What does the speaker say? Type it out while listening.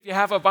If you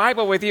have a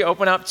Bible with you,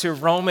 open up to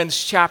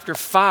Romans chapter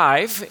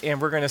 5, and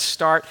we're going to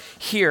start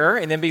here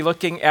and then be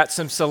looking at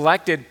some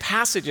selected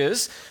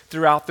passages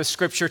throughout the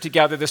scripture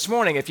together this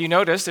morning. If you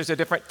notice, there's a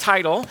different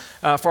title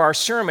for our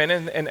sermon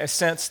in a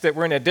sense that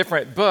we're in a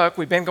different book.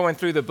 We've been going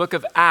through the book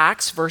of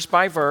Acts verse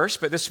by verse,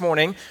 but this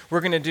morning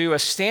we're going to do a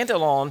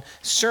standalone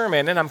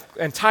sermon, and I've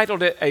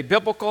entitled it A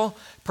Biblical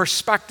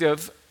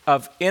Perspective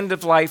of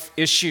end-of-life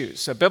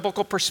issues, a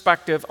biblical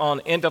perspective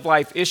on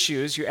end-of-life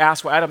issues. You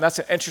ask, well, Adam, that's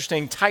an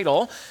interesting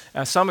title.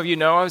 Some of you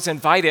know I was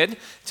invited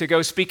to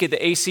go speak at the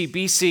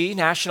ACBC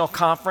National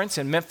Conference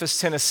in Memphis,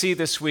 Tennessee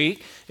this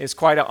week. It's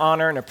quite an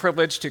honor and a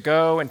privilege to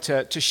go and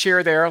to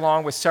share there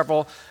along with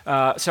several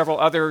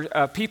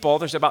other people.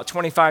 There's about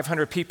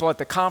 2,500 people at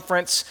the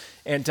conference,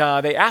 and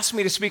they asked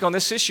me to speak on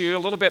this issue a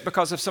little bit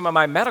because of some of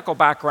my medical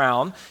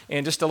background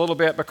and just a little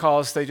bit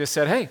because they just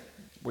said, hey,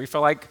 we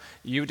feel like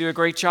you do a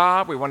great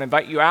job. We want to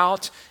invite you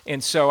out.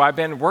 And so I've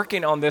been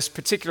working on this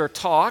particular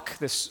talk,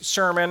 this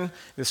sermon,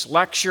 this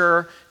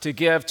lecture to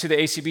give to the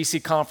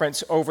ACBC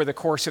conference over the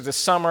course of the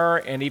summer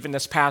and even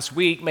this past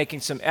week, making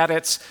some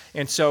edits.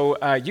 And so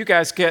you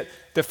guys get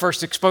the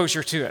first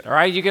exposure to it, all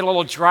right? You get a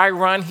little dry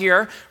run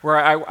here where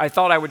I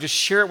thought I would just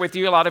share it with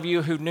you. A lot of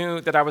you who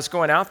knew that I was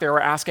going out there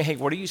were asking, hey,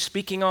 what are you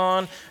speaking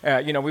on?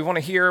 We want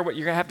to hear what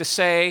you're going to have to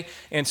say.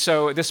 And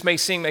so this may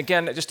seem,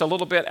 again, just a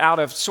little bit out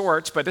of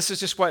sorts, but this is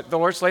just what the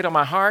Lord's laid on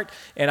my heart,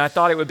 and I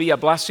thought it would be a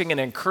blessing and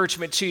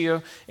encouragement to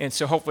you, and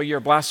so hopefully you're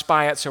blessed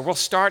by it. So we'll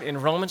start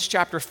in Romans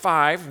chapter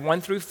 5,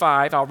 1 through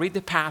 5. I'll read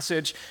the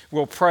passage,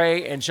 we'll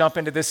pray, and jump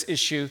into this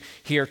issue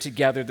here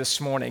together this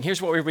morning.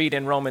 Here's what we read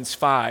in Romans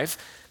 5.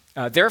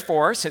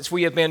 Therefore, since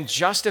we have been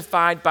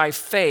justified by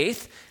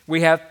faith,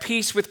 we have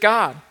peace with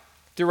God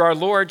through our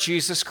Lord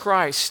Jesus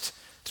Christ.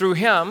 Through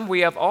him,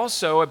 we have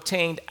also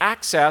obtained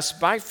access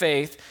by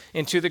faith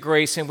into the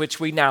grace in which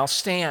we now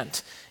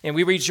stand. And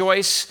we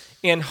rejoice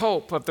in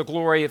hope of the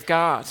glory of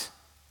God.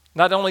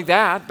 Not only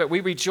that, but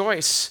we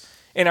rejoice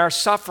in our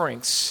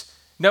sufferings,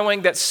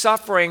 knowing that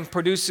suffering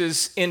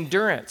produces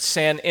endurance,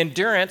 and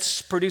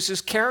endurance produces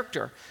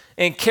character,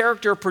 and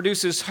character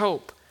produces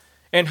hope.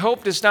 And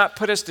hope does not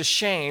put us to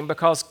shame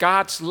because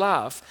God's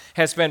love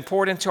has been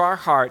poured into our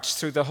hearts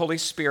through the Holy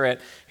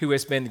Spirit who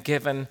has been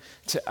given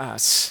to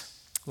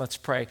us. Let's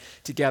pray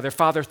together.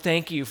 Father,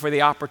 thank you for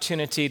the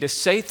opportunity to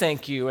say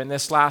thank you in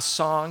this last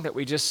song that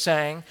we just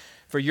sang,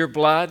 for your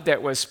blood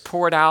that was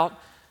poured out,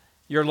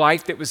 your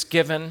life that was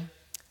given.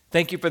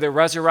 Thank you for the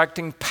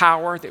resurrecting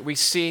power that we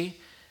see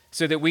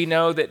so that we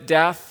know that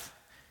death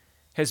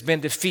has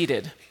been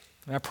defeated.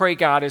 And I pray,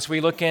 God, as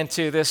we look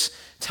into this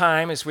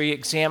time, as we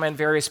examine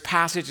various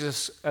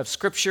passages of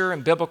Scripture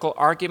and biblical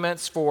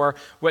arguments for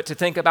what to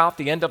think about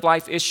the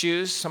end-of-life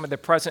issues, some of the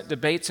present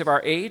debates of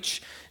our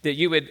age, that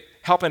you would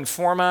help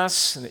inform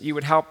us and that you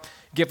would help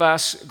give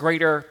us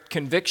greater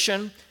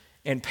conviction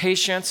and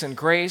patience and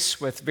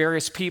grace with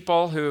various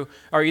people who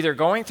are either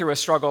going through a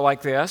struggle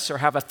like this or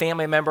have a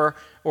family member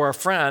or a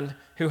friend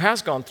who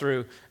has gone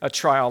through a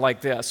trial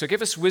like this. So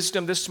give us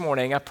wisdom this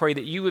morning. I pray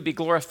that you would be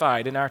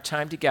glorified in our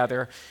time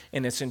together,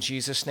 and it's in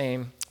Jesus'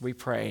 name we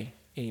pray.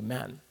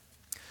 Amen.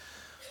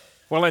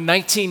 Well, in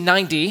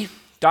 1990,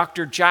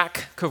 Dr.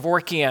 Jack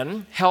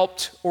Kevorkian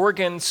helped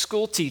Oregon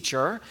school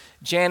teacher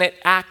Janet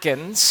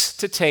Atkins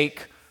to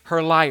take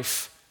her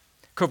life.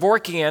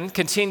 Kevorkian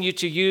continued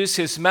to use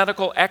his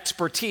medical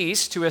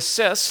expertise to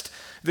assist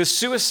the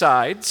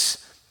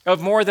suicides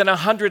of more than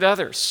 100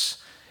 others.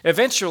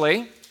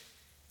 Eventually,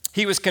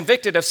 he was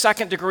convicted of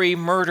second-degree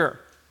murder.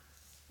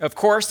 Of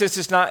course, this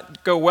does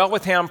not go well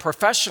with him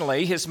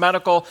professionally. His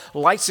medical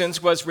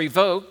license was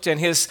revoked, and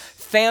his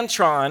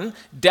Thantron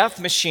death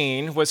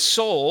machine was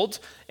sold,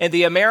 and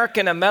the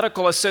American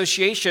Medical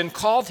Association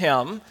called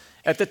him,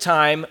 at the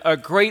time, a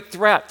great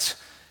threat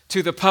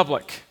to the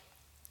public.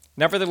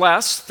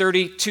 Nevertheless,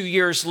 32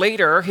 years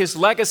later, his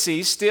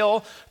legacy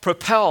still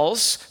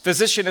propels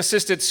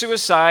physician-assisted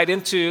suicide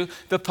into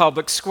the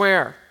public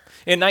square.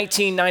 In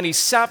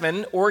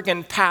 1997,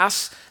 Oregon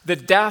passed the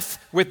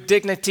Death with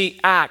Dignity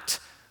Act,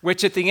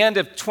 which at the end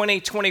of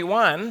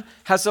 2021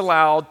 has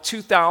allowed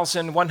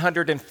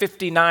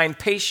 2,159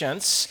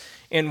 patients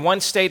in one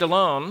state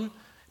alone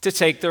to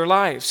take their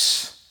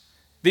lives.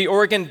 The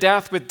Oregon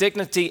Death with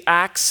Dignity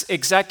Act's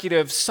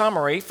executive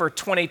summary for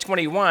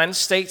 2021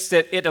 states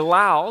that it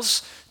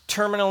allows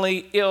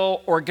terminally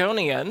ill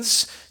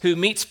Oregonians who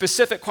meet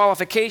specific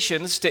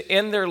qualifications to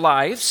end their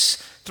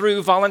lives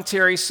through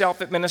voluntary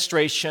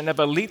self-administration of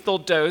a lethal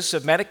dose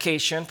of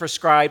medication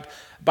prescribed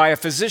by a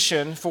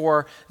physician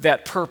for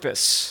that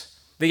purpose.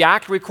 The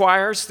act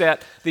requires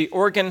that the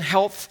Oregon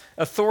Health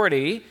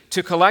Authority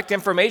to collect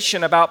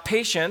information about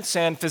patients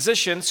and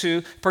physicians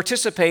who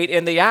participate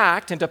in the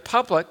act and to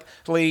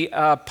publicly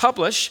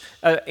publish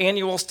an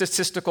annual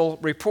statistical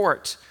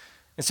report.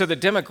 And so the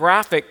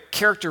demographic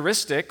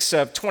characteristics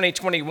of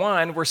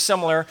 2021 were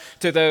similar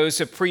to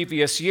those of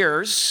previous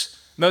years.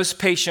 Most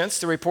patients,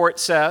 the report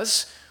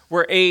says,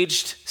 were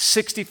aged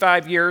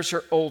 65 years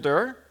or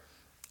older.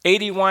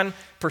 81%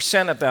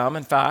 of them,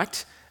 in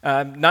fact,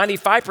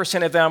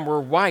 95% of them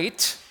were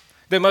white.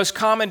 The most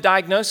common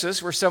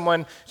diagnosis where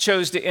someone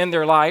chose to end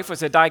their life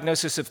was a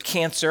diagnosis of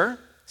cancer,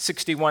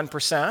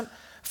 61%,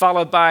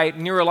 followed by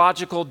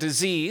neurological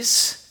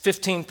disease,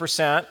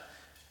 15%,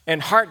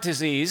 and heart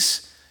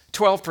disease,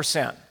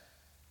 12%.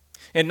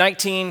 In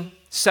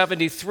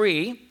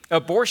 1973,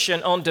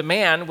 abortion on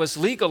demand was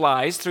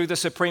legalized through the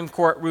Supreme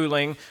Court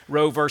ruling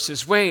Roe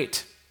versus Wade.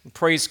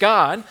 Praise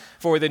God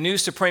for the new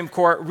Supreme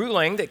Court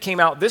ruling that came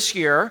out this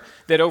year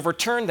that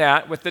overturned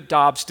that with the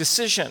Dobbs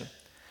decision.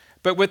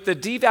 But with the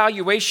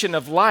devaluation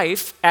of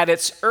life at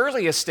its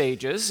earliest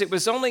stages, it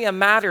was only a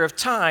matter of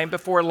time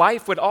before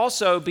life would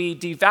also be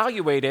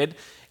devaluated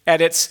at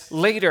its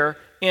later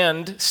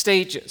end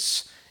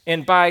stages.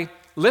 And by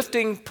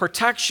lifting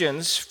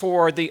protections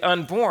for the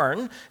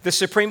unborn, the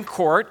Supreme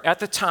Court at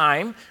the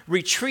time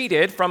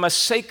retreated from a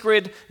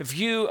sacred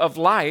view of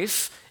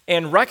life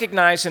and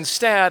recognized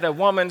instead a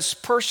woman's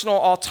personal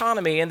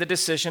autonomy in the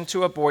decision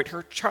to abort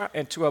her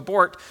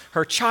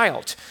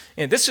child.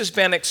 And this has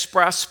been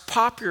expressed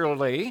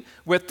popularly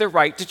with the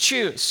right to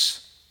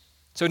choose.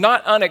 So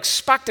not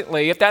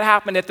unexpectedly, if that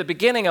happened at the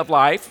beginning of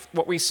life,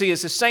 what we see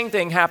is the same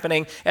thing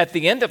happening at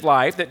the end of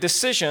life, that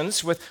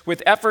decisions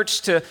with efforts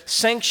to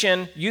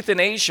sanction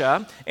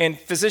euthanasia and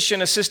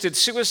physician-assisted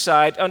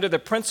suicide under the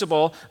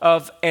principle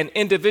of an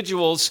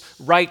individual's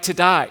right to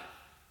die.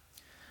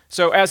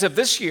 So as of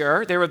this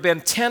year, there have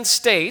been 10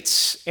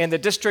 states in the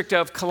District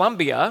of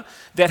Columbia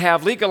that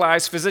have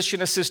legalized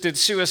physician-assisted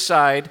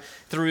suicide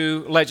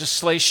through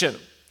legislation.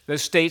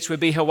 Those states would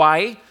be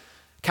Hawaii,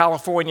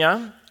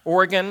 California,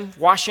 Oregon,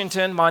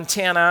 Washington,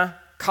 Montana,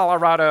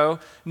 Colorado,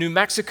 New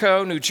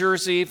Mexico, New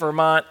Jersey,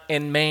 Vermont,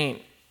 and Maine.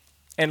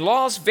 And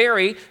laws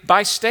vary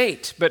by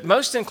state, but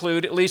most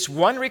include at least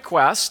one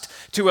request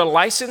to a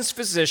licensed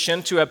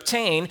physician to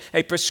obtain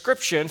a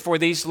prescription for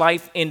these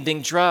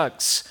life-ending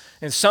drugs.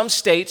 And some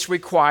states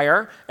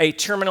require a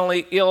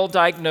terminally ill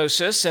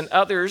diagnosis, and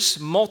others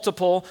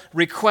multiple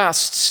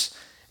requests.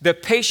 The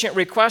patient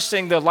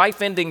requesting the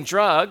life-ending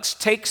drugs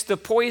takes the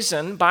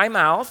poison by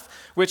mouth,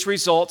 which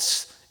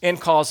results in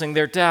causing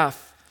their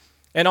death.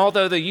 And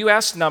although the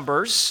U.S.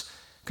 numbers,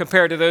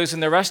 compared to those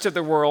in the rest of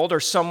the world, are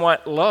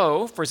somewhat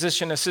low,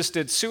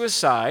 physician-assisted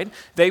suicide,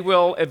 they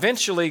will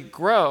eventually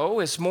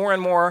grow as more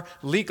and more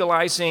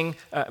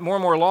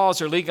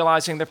laws are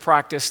legalizing the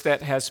practice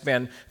that has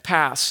been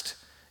passed.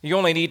 You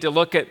only need to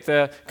look at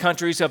the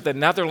countries of the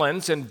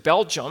Netherlands and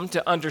Belgium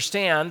to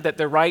understand that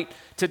the right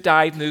to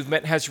die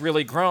movement has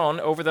really grown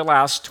over the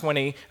last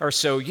 20 or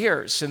so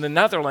years. In the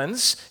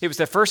Netherlands, it was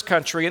the first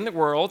country in the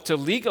world to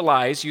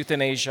legalize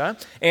euthanasia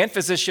and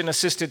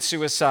physician-assisted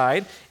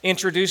suicide,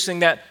 introducing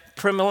that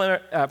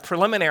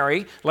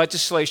preliminary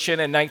legislation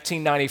in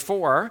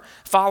 1994,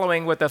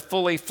 following with a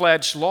fully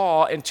fledged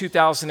law in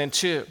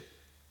 2002.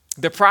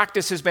 The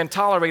practice has been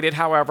tolerated,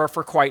 however,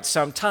 for quite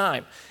some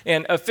time.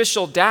 And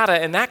official data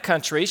in that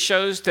country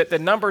shows that the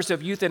numbers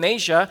of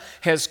euthanasia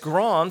has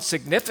grown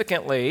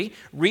significantly,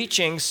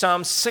 reaching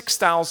some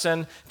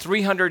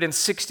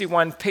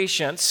 6,361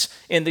 patients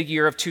in the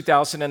year of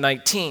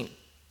 2019.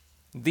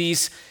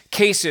 These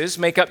cases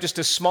make up just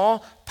a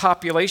small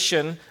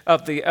population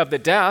of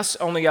the deaths,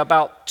 only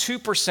about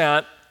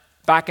 2%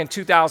 back in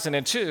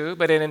 2002,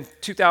 but in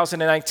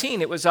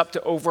 2019 it was up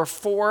to over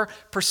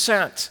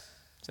 4%.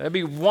 So that'd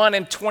be 1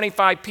 in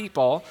 25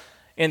 people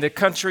in the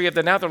country of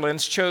the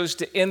Netherlands chose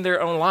to end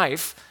their own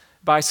life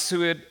by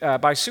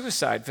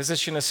suicide,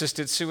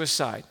 physician-assisted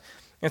suicide.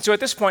 And so at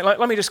this point,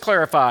 let me just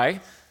clarify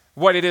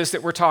what it is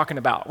that we're talking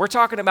about. We're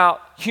talking about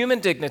human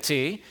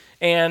dignity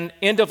and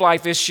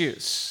end-of-life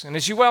issues. And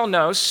as you well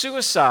know,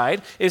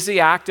 suicide is the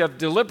act of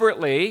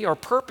deliberately or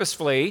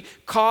purposefully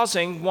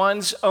causing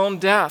one's own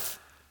death.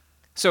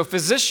 So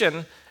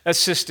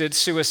physician-assisted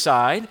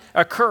suicide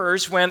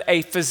occurs when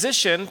a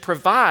physician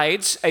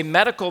provides a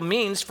medical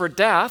means for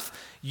death,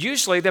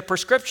 usually the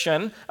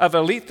prescription of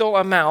a lethal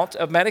amount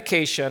of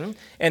medication,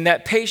 and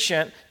that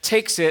patient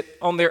takes it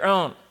on their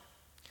own.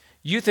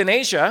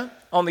 Euthanasia,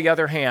 on the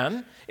other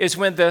hand, is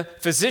when the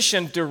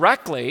physician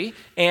directly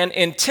and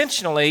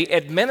intentionally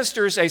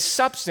administers a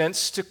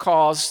substance to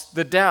cause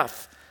the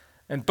death.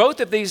 And both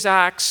of these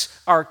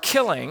acts are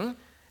killing.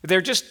 They're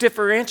just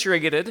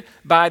differentiated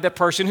by the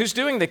person who's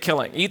doing the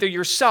killing, either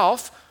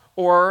yourself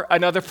or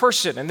another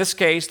person, in this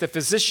case, the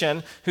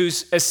physician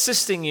who's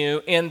assisting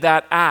you in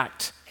that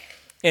act.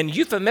 And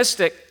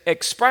euphemistic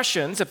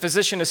expressions of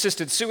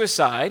physician-assisted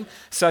suicide,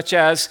 such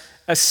as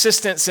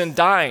assistance in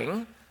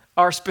dying,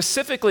 are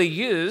specifically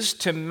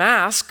used to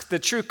mask the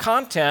true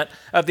content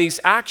of these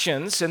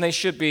actions, and they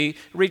should be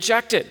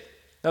rejected.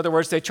 In other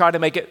words, they try to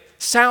make it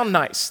sound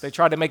nice. They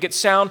try to make it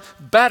sound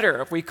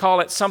better. If we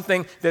call it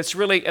something that's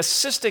really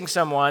assisting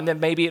someone, then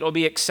maybe it'll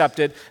be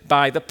accepted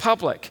by the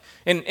public.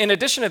 In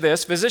addition to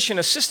this,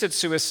 physician-assisted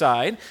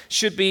suicide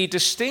should be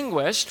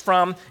distinguished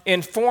from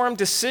informed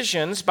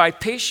decisions by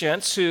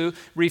patients who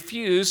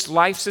refuse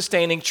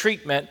life-sustaining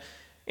treatment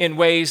in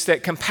ways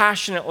that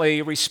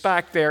compassionately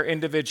respect their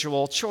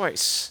individual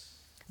choice.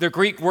 The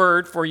Greek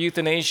word for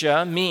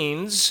euthanasia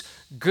means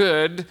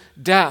good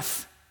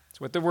death.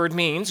 That's what the word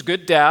means,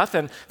 good death.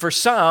 And for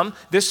some,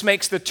 this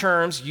makes the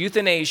terms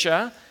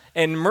euthanasia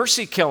and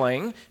mercy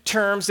killing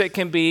terms that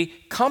can be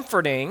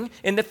comforting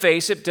in the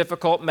face of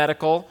difficult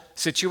medical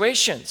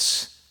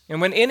situations.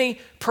 And when any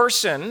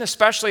person,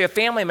 especially a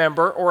family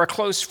member or a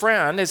close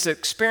friend, is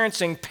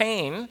experiencing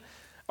pain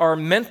or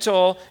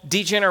mental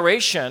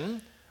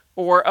degeneration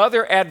or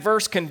other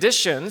adverse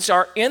conditions,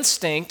 our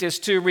instinct is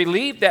to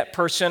relieve that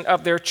person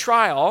of their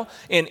trial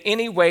in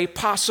any way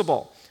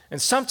possible.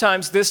 And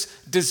sometimes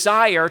this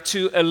desire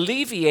to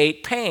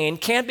alleviate pain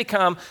can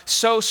become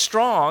so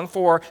strong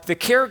for the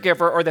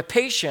caregiver or the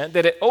patient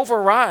that it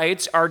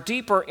overrides our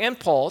deeper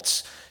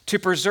impulse to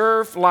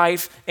preserve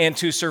life and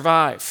to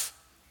survive.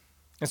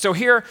 And so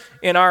here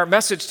in our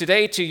message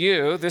today to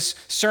you, this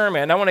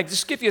sermon, I want to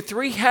just give you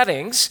 3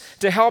 headings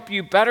to help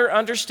you better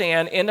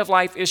understand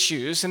end-of-life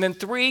issues, and then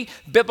 3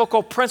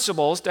 biblical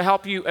principles to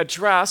help you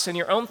address in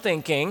your own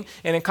thinking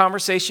and in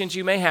conversations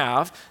you may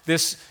have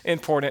this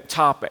important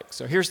topic.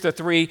 So here's the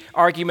 3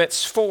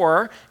 arguments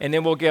for, and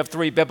then we'll give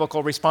 3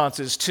 biblical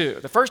responses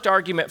to. The first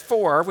argument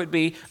for would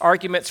be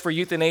arguments for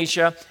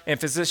euthanasia and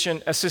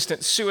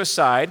physician-assisted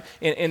suicide.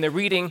 In the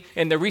reading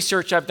and the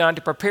research I've done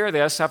to prepare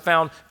this, I've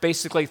found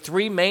basically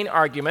 3 main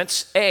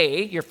arguments.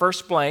 A, your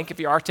first blank, if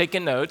you are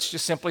taking notes,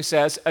 just simply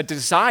says a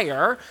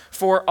desire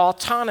for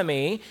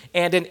autonomy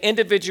and an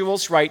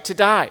individual's right to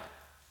die.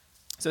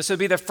 So this would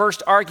be the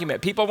first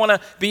argument. People want to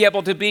be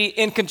able to be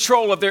in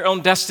control of their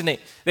own destiny.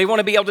 They want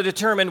to be able to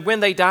determine when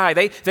they die.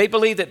 They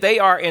believe that they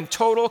are in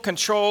total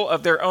control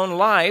of their own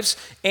lives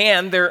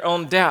and their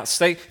own deaths.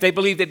 They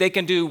believe that they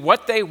can do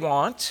what they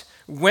want,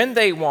 when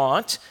they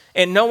want,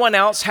 and no one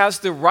else has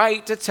the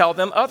right to tell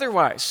them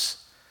otherwise.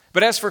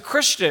 But as for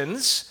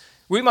Christians,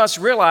 we must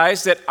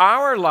realize that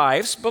our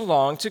lives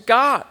belong to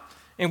God,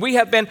 and we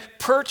have been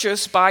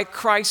purchased by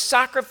Christ's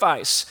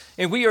sacrifice,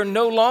 and we are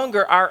no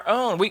longer our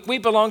own. We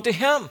belong to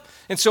Him,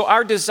 and so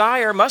our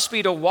desire must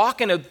be to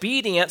walk in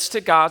obedience to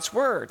God's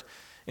word.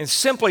 And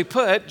simply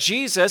put,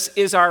 Jesus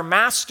is our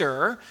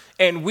master,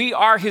 and we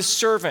are His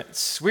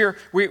servants. We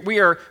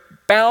are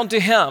bound to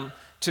Him,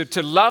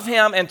 to love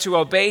Him and to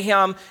obey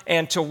Him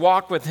and to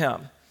walk with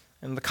Him.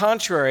 On the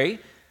contrary,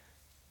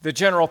 the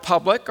general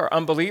public or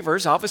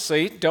unbelievers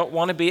obviously don't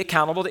want to be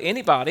accountable to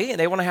anybody, and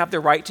they want to have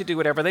the right to do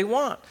whatever they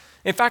want.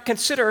 In fact,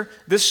 consider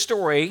this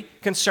story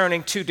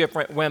concerning 2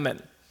 different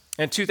women.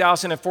 In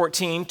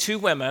 2014, 2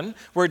 women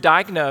were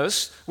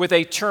diagnosed with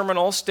a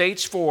terminal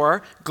stage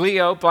 4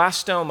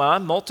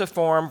 glioblastoma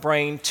multiforme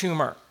brain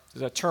tumor.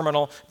 It's a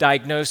terminal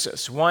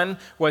diagnosis. One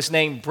was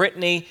named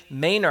Brittany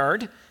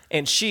Maynard,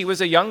 and she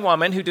was a young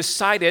woman who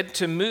decided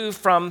to move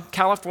from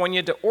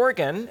California to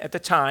Oregon at the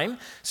time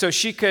so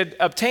she could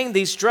obtain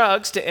these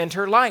drugs to end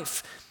her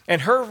life.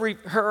 And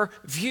her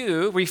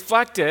view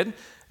reflected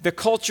the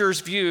culture's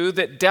view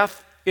that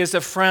death is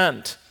a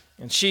friend.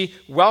 And she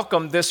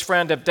welcomed this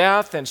friend of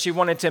death, and she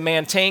wanted to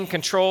maintain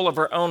control of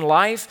her own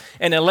life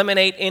and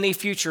eliminate any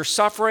future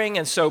suffering.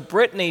 And so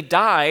Brittany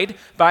died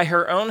by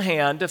her own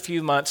hand a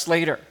few months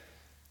later.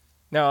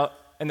 Now,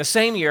 in the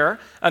same year,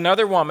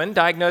 another woman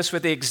diagnosed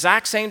with the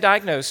exact same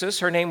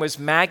diagnosis, her name was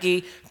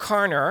Maggie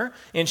Karner,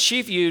 and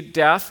she viewed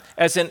death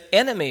as an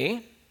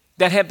enemy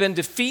that had been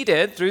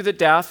defeated through the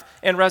death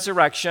and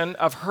resurrection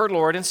of her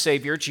Lord and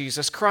Savior,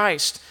 Jesus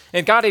Christ.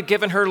 And God had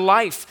given her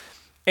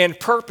life and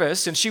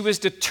purpose, and she was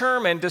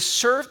determined to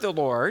serve the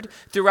Lord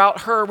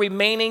throughout her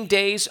remaining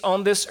days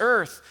on this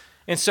earth.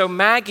 And so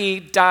Maggie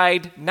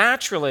died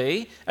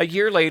naturally a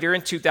year later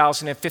in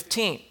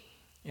 2015.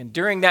 And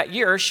during that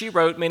year, she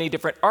wrote many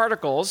different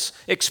articles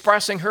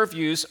expressing her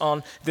views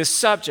on this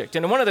subject.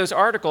 And in one of those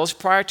articles,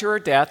 prior to her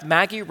death,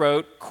 Maggie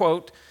wrote,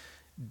 quote,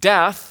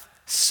 "Death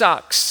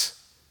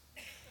sucks."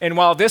 And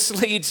while this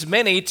leads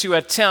many to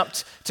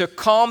attempt to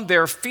calm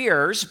their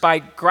fears by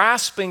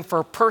grasping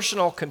for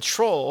personal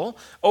control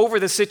over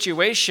the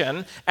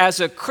situation,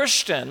 as a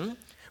Christian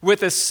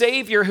with a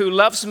Savior who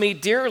loves me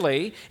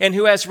dearly and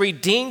who has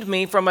redeemed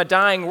me from a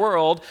dying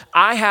world,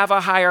 I have a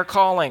higher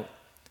calling.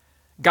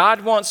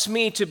 God wants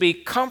me to be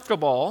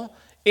comfortable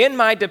in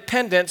my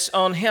dependence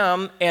on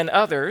Him and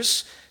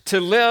others, to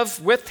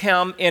live with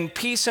Him in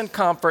peace and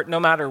comfort no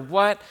matter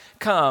what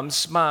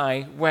comes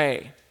my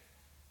way.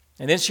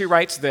 And then she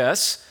writes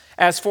this,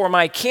 "As for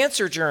my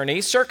cancer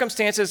journey,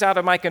 circumstances out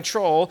of my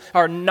control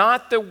are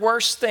not the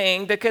worst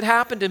thing that could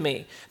happen to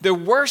me. The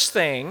worst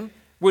thing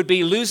would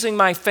be losing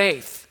my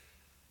faith,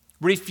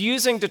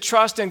 refusing to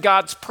trust in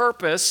God's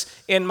purpose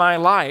in my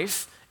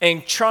life,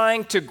 and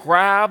trying to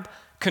grab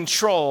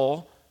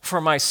control for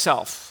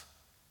myself."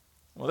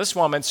 Well, this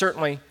woman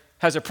certainly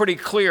has a pretty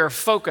clear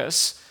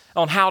focus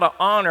on how to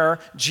honor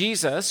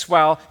Jesus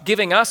while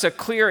giving us a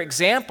clear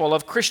example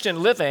of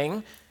Christian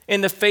living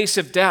in the face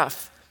of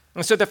death.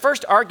 And so the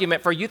first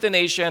argument for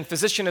euthanasia and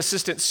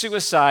physician-assisted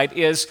suicide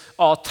is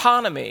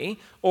autonomy,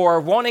 or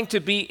wanting to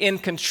be in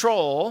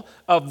control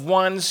of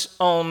one's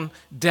own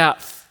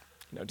death.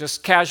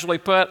 Just casually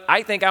put,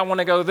 I think I want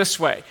to go this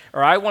way,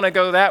 or I want to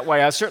go that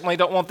way. I certainly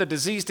don't want the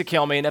disease to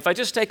kill me. And if I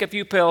just take a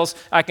few pills,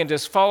 I can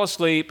just fall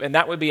asleep, and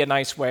that would be a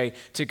nice way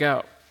to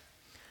go.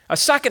 A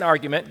second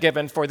argument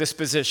given for this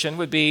position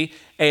would be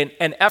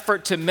an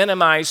effort to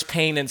minimize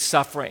pain and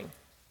suffering.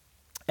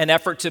 An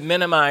effort to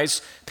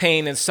minimize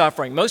pain and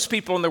suffering. Most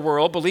people in the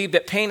world believe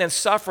that pain and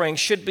suffering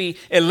should be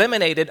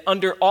eliminated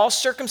under all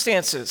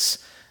circumstances.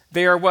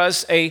 There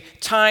was a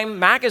Time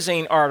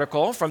magazine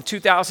article from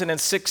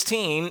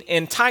 2016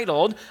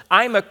 entitled,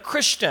 "I'm a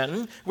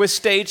Christian with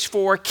stage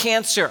 4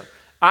 cancer.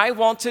 I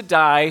want to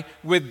die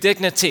with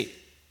dignity."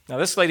 Now,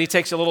 this lady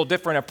takes a little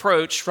different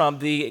approach from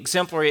the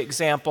exemplary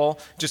example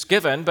just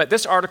given, but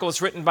this article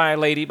is written by a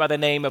lady by the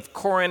name of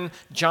Corinne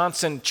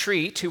Johnson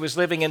Treat, who was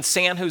living in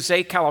San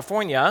Jose,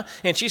 California,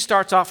 and she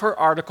starts off her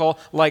article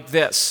like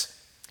this.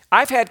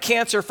 "I've had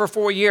cancer for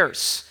 4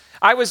 years.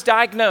 I was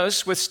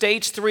diagnosed with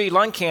stage 3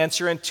 lung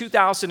cancer in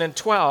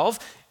 2012.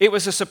 It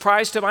was a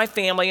surprise to my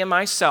family and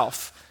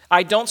myself.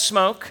 I don't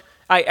smoke.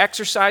 I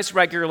exercise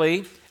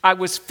regularly. I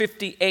was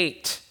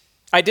 58.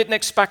 I didn't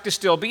expect to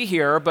still be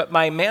here, but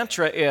my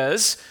mantra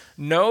is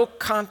no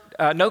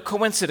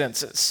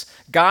coincidences.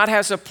 God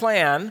has a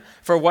plan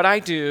for what I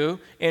do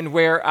and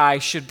where I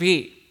should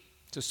be."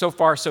 So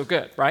far, so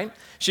good, right?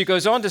 She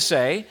goes on to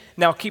say,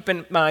 now keep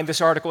in mind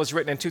this article was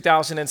written in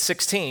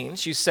 2016.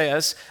 She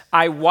says,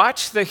 "I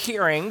watched the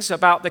hearings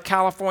about the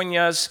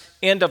California's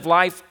End of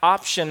Life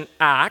Option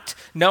Act,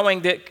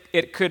 knowing that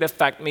it could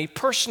affect me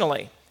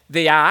personally.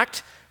 The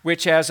act,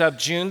 which as of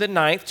June the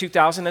 9th,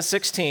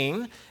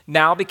 2016,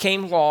 now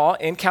became law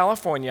in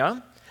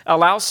California,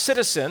 allows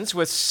citizens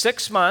with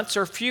 6 months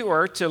or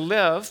fewer to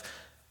live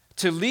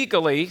to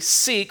legally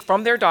seek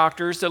from their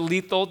doctors a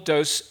lethal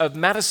dose of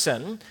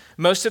medicine,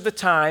 most of the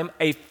time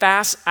a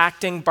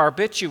fast-acting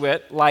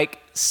barbiturate like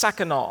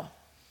Seconal.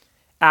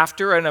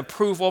 After an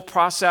approval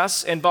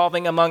process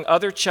involving, among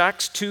other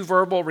checks, 2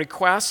 verbal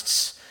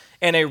requests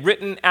and a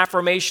written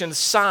affirmation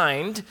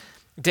signed,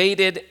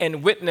 dated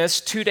and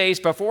witnessed 2 days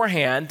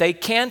beforehand, they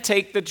can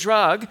take the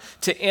drug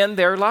to end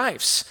their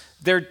lives.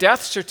 Their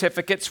death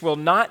certificates will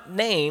not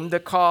name the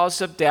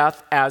cause of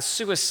death as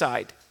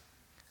suicide."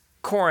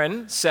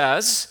 Corinne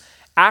says,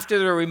 "After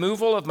the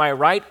removal of my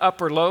right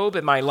upper lobe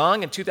and my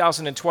lung in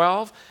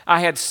 2012, I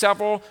had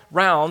several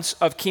rounds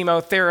of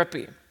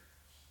chemotherapy.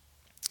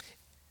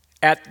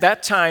 At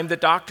that time, the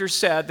doctor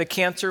said the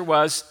cancer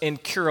was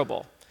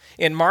incurable.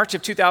 In March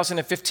of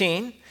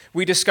 2015,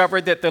 we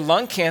discovered that the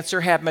lung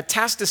cancer had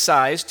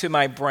metastasized to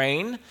my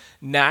brain,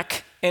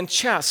 neck, and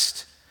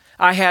chest.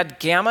 I had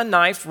gamma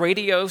knife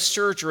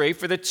radiosurgery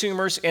for the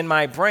tumors in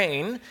my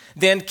brain,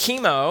 then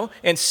chemo,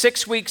 and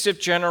 6 weeks of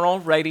general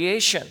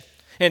radiation.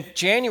 In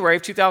January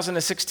of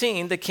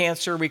 2016, the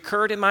cancer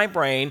recurred in my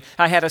brain.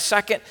 I had a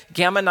second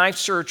gamma knife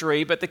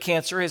surgery, but the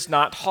cancer has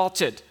not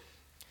halted."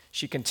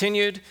 She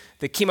continued,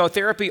 "The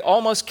chemotherapy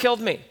almost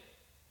killed me.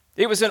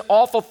 It was an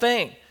awful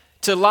thing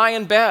to lie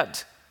in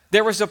bed.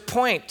 There was a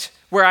point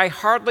where I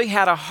hardly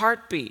had a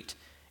heartbeat.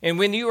 And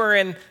when you are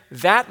in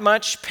that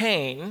much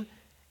pain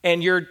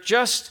and you've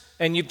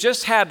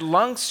just had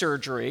lung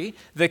surgery,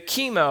 the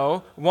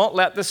chemo won't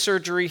let the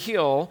surgery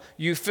heal.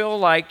 You feel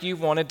like you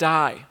want to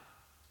die."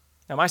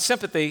 Now, my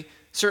sympathy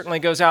certainly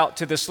goes out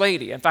to this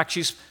lady. In fact,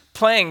 she's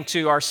playing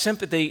to our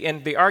sympathy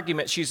in the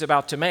argument she's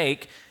about to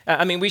make.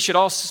 We should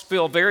all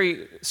feel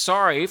very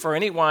sorry for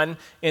anyone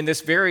in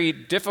this very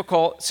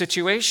difficult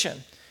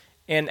situation.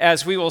 And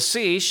as we will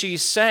see,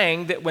 she's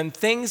saying that when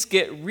things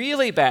get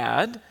really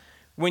bad,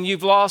 when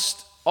you've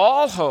lost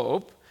all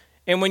hope,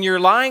 and when you're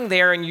lying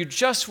there and you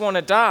just want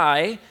to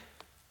die,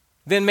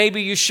 then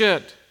maybe you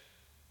should.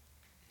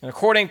 And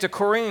according to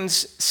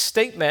Corinne's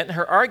statement,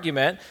 her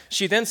argument,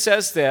 she then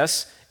says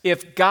this: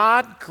 "If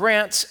God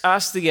grants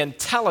us the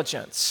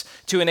intelligence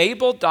to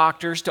enable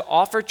doctors to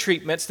offer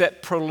treatments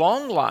that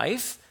prolong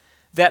life,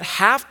 that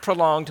have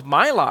prolonged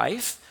my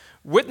life,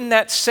 wouldn't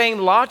that same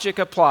logic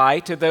apply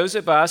to those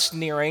of us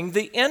nearing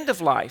the end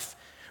of life?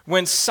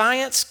 When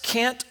science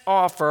can't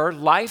offer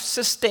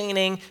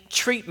life-sustaining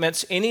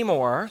treatments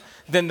anymore,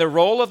 then the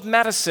role of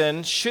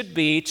medicine should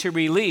be to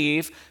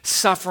relieve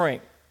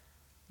suffering."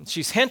 And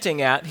she's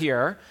hinting at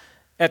here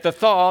at the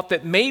thought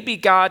that maybe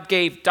God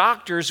gave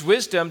doctors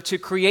wisdom to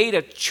create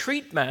a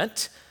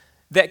treatment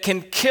that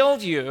can kill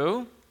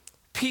you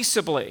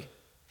peaceably.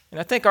 And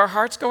I think our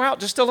hearts go out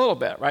just a little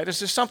bit, right?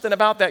 There's just something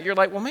about that. You're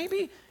like, well,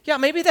 maybe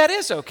that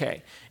is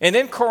okay. And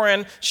then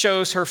Corinne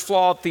shows her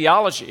flawed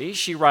theology.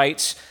 She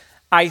writes,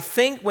 "I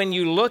think when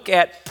you look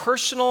at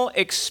personal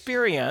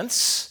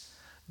experience,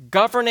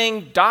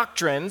 governing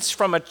doctrines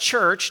from a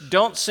church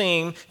don't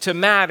seem to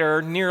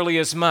matter nearly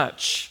as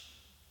much."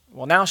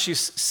 Well, now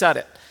she's said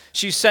it.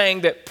 She's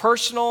saying that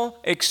personal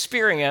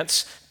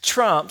experience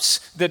trumps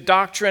the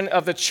doctrine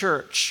of the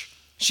church.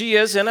 She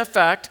is, in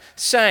effect,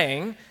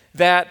 saying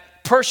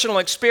that personal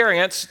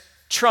experience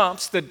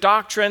trumps the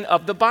doctrine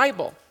of the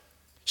Bible.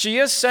 She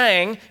is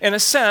saying, in a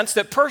sense,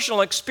 that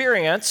personal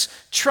experience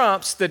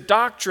trumps the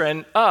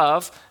doctrine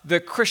of the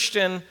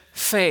Christian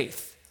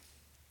faith.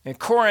 And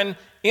Corinne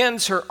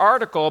ends her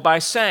article by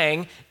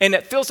saying, and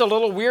it feels a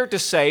little weird to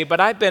say,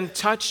 but I've been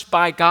touched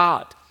by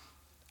God.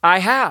 I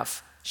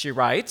have, she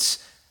writes.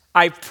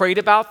 I've prayed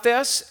about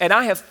this, and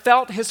I have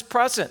felt his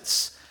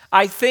presence.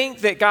 I think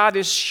that God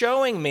is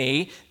showing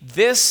me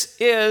this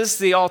is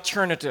the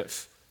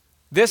alternative.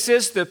 This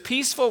is the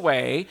peaceful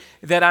way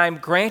that I'm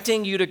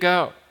granting you to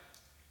go.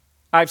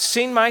 I've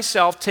seen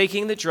myself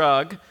taking the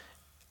drug.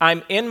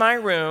 I'm in my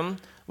room,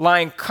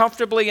 lying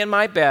comfortably in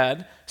my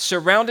bed,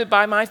 surrounded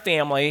by my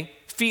family,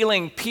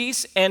 feeling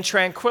peace and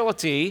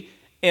tranquility,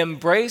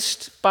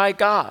 embraced by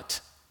God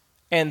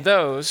and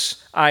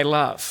those I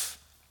love.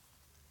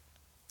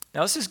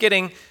 Now, this is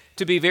getting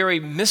to be very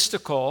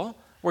mystical,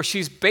 where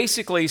she's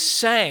basically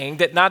saying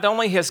that not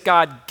only has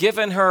God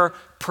given her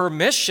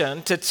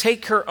permission to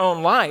take her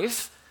own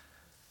life,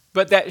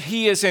 but that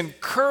he is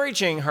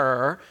encouraging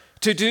her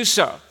to do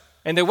so.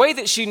 And the way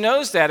that she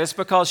knows that is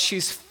because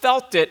she's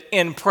felt it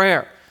in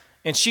prayer.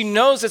 And she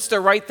knows it's the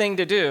right thing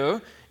to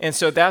do, and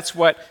so that's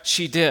what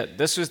she did.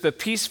 This was the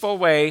peaceful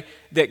way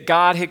that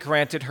God had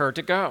granted her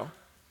to go.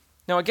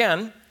 Now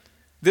again,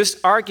 this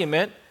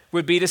argument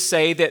would be to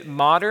say that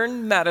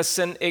modern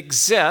medicine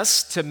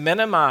exists to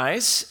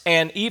minimize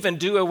and even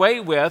do away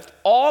with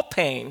all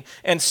pain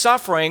and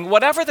suffering,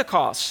 whatever the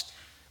cost.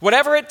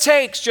 Whatever it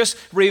takes, just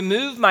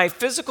remove my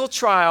physical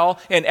trial,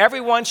 and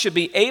everyone should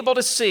be able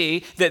to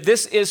see that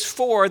this is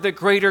for the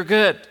greater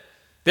good.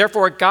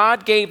 Therefore,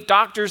 God gave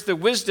doctors the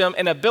wisdom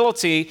and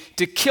ability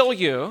to kill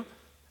you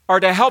or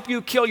to help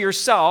you kill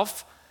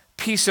yourself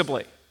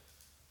peaceably.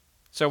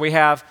 So we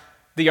have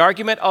the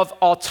argument of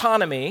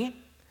autonomy,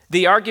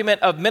 the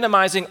argument of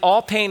minimizing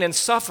all pain and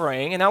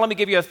suffering. And now let me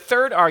give you a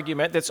third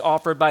argument that's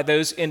offered by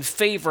those in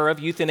favor of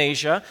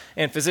euthanasia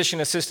and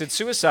physician-assisted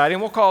suicide.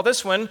 And we'll call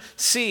this one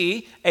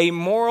C, a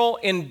moral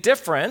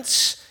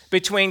indifference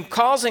between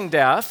causing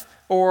death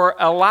or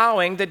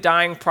allowing the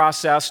dying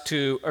process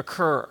to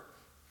occur.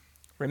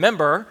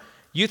 Remember,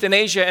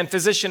 euthanasia and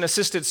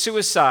physician-assisted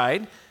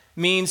suicide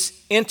means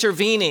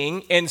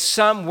intervening in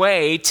some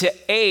way to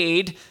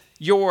aid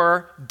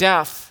your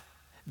death.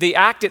 The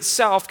act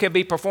itself can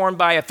be performed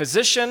by a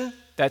physician,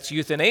 that's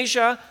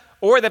euthanasia,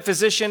 or the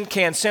physician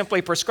can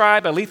simply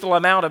prescribe a lethal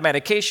amount of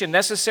medication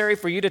necessary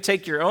for you to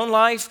take your own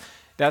life.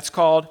 That's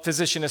called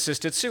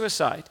physician-assisted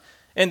suicide.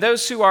 And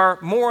those who are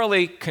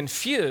morally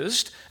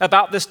confused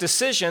about this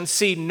decision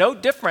see no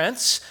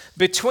difference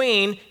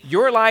between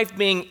your life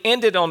being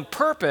ended on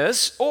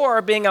purpose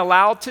or being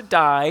allowed to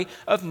die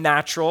of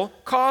natural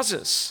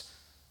causes.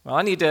 Well,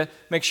 I need to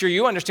make sure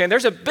you understand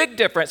there's a big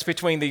difference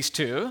between these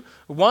two.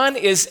 One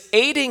is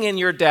aiding in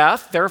your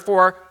death,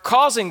 therefore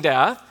causing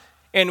death,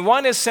 and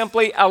one is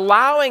simply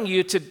allowing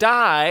you to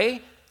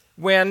die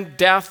when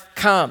death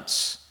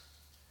comes.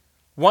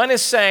 One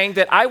is saying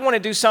that I want to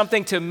do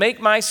something to make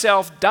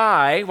myself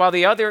die, while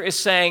the other is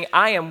saying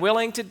I am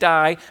willing to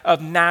die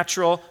of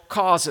natural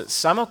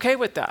causes. I'm okay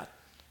with that.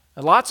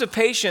 And lots of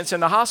patients in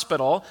the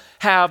hospital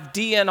have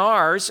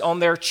DNRs on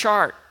their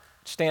chart.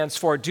 Stands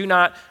for do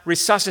not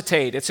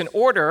resuscitate. It's an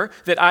order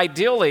that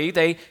ideally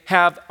they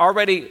have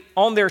already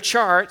on their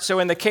chart. So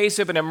in the case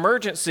of an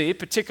emergency,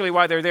 particularly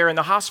while they're there in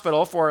the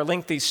hospital for a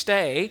lengthy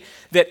stay,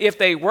 that if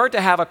they were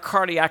to have a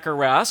cardiac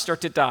arrest or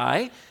to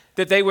die,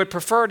 that they would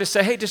prefer to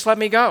say, hey, just let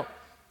me go.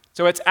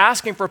 So it's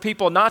asking for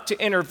people not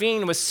to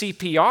intervene with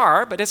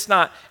CPR, but it's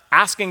not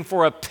asking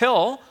for a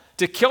pill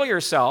to kill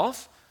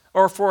yourself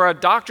or for a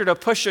doctor to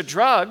push a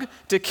drug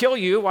to kill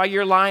you while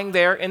you're lying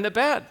there in the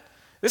bed.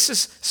 This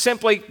is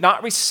simply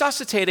not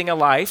resuscitating a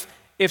life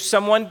if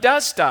someone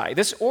does die.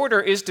 This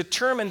order is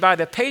determined by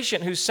the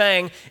patient who's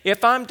saying,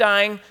 if I'm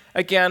dying,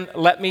 again,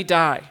 let me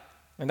die.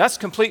 And that's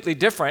completely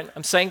different,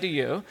 I'm saying to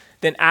you,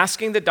 than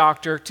asking the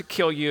doctor to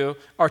kill you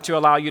or to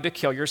allow you to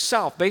kill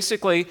yourself.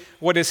 Basically,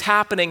 what is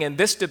happening in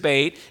this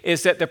debate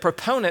is that the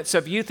proponents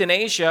of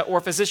euthanasia or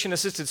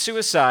physician-assisted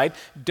suicide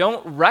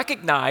don't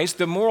recognize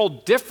the moral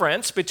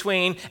difference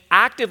between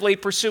actively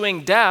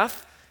pursuing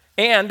death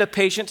and the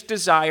patient's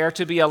desire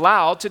to be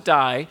allowed to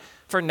die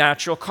for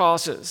natural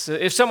causes.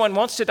 If someone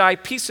wants to die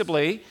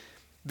peaceably,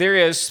 there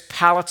is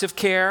palliative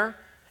care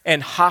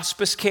and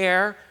hospice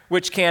care,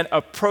 which can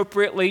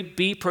appropriately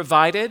be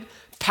provided.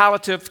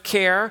 Palliative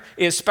care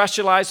is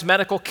specialized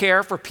medical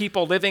care for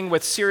people living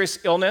with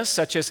serious illness,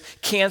 such as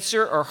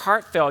cancer or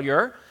heart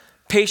failure.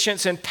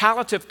 Patients in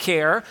palliative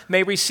care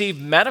may receive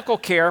medical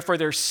care for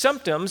their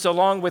symptoms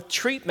along with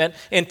treatment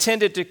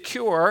intended to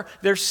cure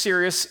their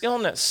serious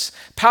illness.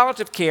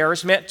 Palliative care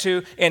is meant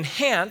to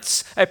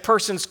enhance a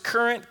person's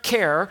current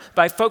care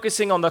by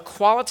focusing on the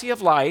quality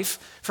of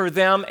life for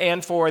them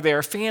and for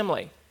their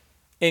family.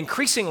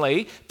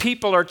 Increasingly,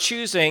 people are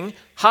choosing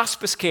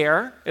hospice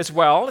care as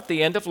well at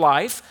the end of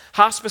life.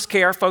 Hospice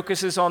care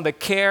focuses on the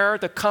care,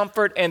 the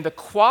comfort, and the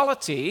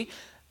quality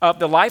of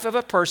the life of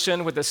a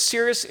person with a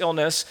serious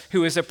illness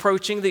who is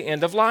approaching the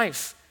end of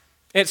life.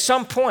 At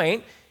some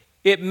point,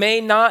 it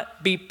may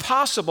not be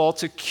possible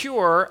to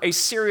cure a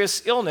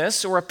serious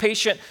illness, or a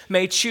patient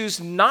may choose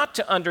not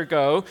to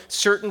undergo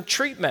certain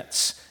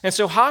treatments. And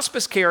so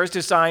hospice care is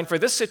designed for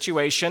this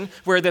situation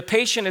where the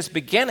patient is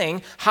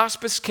beginning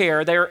hospice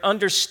care. They are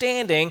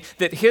understanding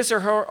that his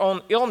or her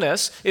own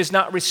illness is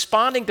not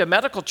responding to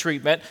medical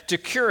treatment to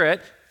cure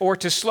it or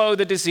to slow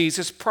the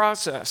disease's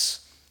progress.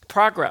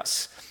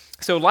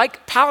 So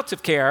like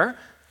palliative care,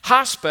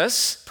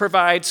 Hospice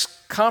provides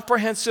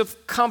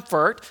comprehensive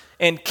comfort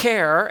and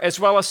care as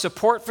well as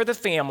support for the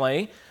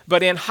family,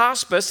 but in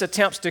hospice,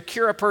 attempts to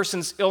cure a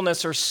person's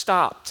illness are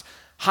stopped.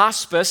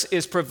 Hospice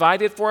is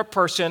provided for a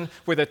person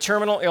with a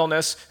terminal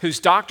illness whose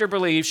doctor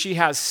believes she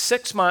has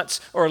 6 months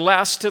or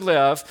less to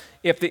live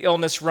if the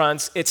illness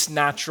runs its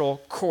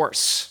natural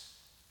course.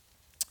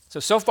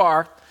 So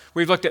far,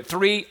 we've looked at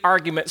 3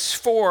 arguments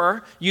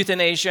for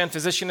euthanasia and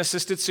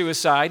physician-assisted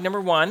suicide.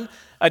 Number 1,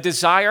 a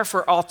desire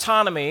for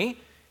autonomy,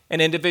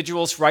 an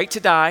individual's right to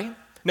die.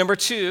 Number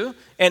 2,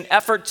 an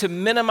effort to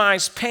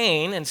minimize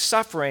pain and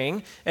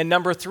suffering. And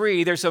number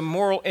 3, there's a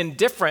moral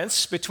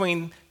indifference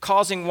between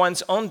causing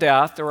one's own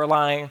death or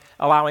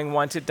allowing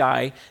one to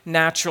die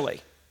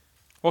naturally.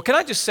 Well, can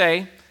I just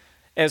say,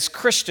 as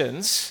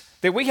Christians,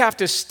 that we have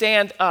to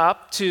stand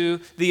up to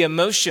the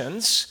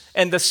emotions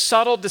and the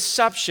subtle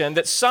deception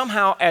that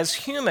somehow as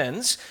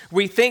humans,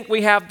 we think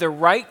we have the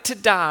right to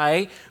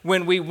die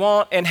when we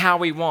want and how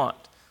we want.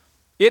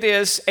 It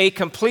is a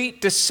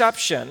complete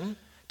deception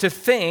to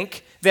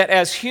think that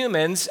as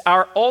humans,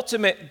 our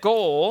ultimate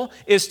goal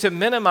is to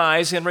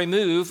minimize and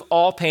remove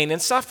all pain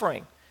and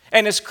suffering.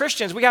 And as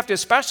Christians, we have to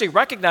especially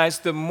recognize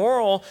the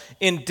moral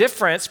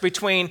indifference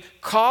between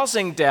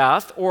causing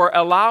death or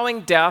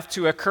allowing death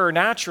to occur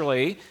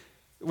naturally,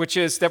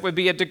 that would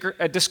be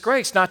a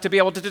disgrace not to be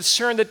able to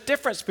discern the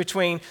difference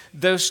between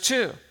those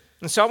two.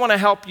 And so I want to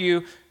help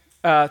you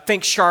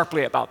think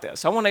sharply about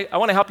this. I want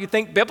to help you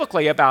think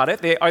biblically about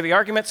it. The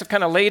arguments have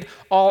kind of laid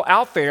all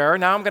out there.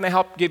 Now I'm going to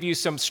help give you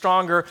some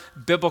stronger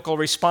biblical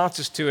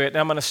responses to it. And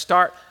I'm going to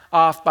start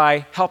off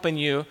by helping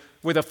you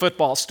with a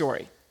football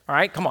story. All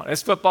right, come on.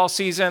 It's football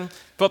season.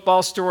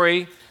 Football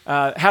story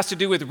has to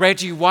do with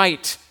Reggie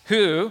White,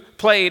 who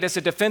played as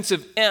a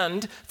defensive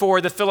end for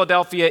the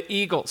Philadelphia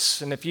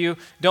Eagles. And if you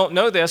don't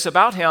know this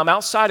about him,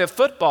 outside of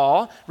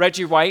football,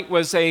 Reggie White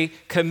was a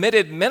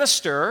committed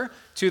minister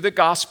to the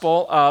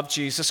gospel of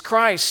Jesus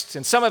Christ.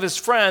 And some of his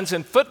friends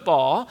in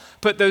football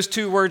put those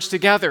 2 words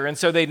together, and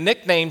so they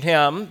nicknamed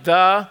him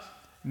the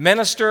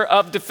Minister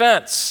of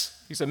Defense.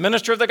 He's a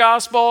minister of the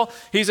gospel.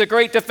 He's a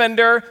great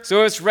defender.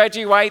 So it's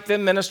Reggie White, the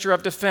Minister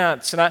of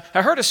Defense. And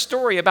I heard a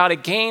story about a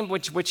game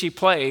which he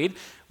played,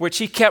 which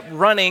he kept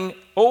running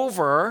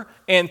over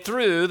and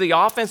through the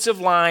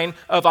offensive line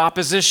of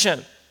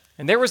opposition.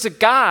 And there was a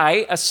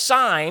guy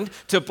assigned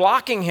to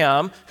blocking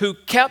him who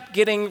kept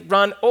getting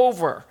run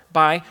over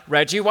by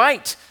Reggie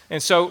White.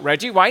 And so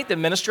Reggie White, the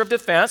Minister of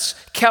Defense,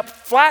 kept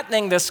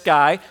flattening this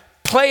guy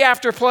play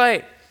after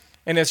play.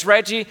 And as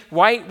Reggie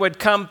White would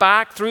come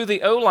back through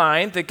the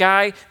O-line, the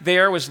guy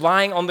there was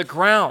lying on the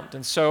ground.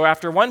 And so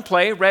after one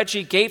play,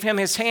 Reggie gave him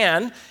his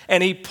hand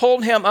and he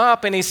pulled him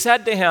up and he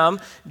said to him,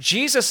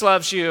 "Jesus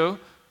loves you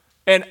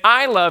and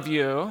I love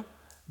you,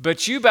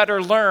 but you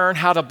better learn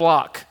how to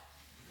block."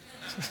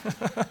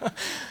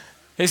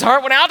 His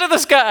heart went out to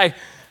this guy,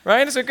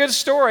 right? It's a good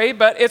story,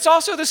 but it's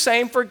also the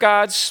same for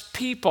God's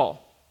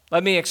people.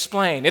 Let me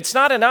explain. It's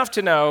not enough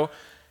to know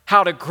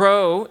how to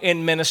grow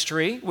in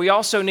ministry. We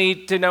also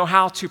need to know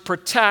how to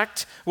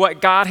protect what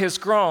God has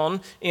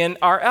grown in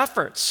our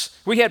efforts.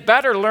 We had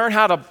better learn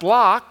how to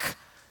block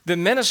the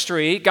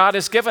ministry God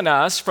has given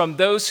us from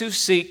those who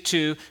seek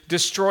to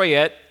destroy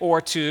it or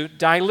to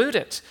dilute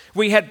it.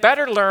 We had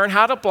better learn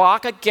how to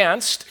block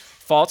against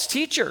false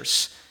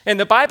teachers. And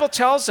the Bible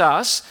tells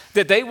us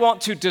that they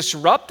want to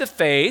disrupt the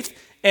faith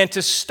and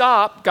to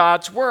stop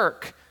God's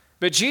work.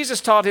 But Jesus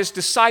taught his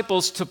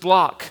disciples to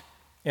block,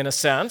 in a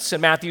sense.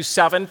 In Matthew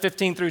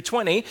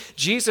 7:15-20,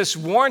 Jesus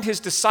warned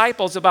his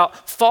disciples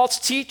about false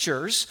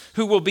teachers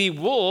who will be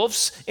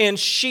wolves in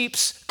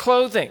sheep's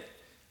clothing.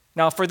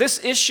 Now, for this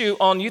issue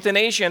on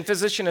euthanasia and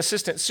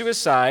physician-assisted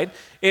suicide,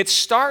 it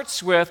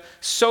starts with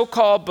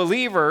so-called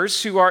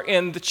believers who are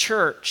in the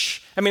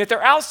church. I mean, if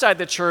they're outside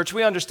the church,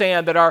 we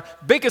understand that our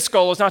biggest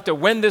goal is not to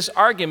win this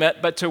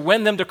argument, but to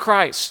win them to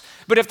Christ.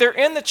 But if they're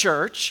in the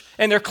church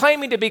and they're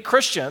claiming to be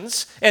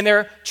Christians and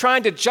they're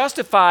trying to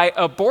justify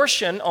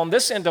abortion on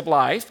this end of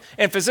life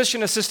and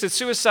physician-assisted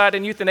suicide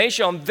and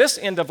euthanasia on this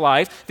end of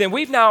life, then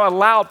we've now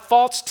allowed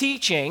false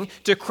teaching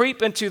to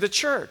creep into the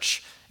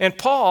church. And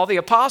Paul, the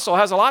apostle,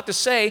 has a lot to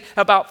say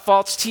about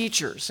false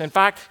teachers. In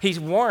fact, he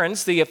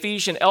warns the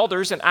Ephesian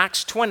elders in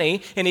Acts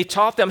 20, and he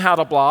taught them how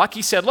to block.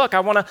 He said, look,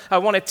 I want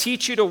to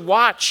teach you to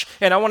watch,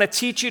 and I want to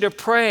teach you to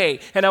pray,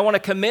 and I want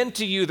to commend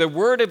to you the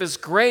word of his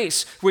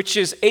grace, which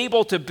is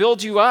able to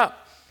build you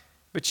up.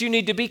 But you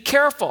need to be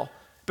careful,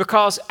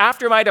 because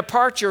after my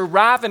departure,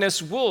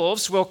 ravenous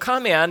wolves will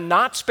come in,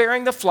 not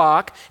sparing the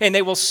flock, and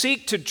they will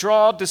seek to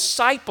draw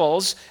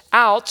disciples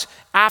out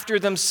after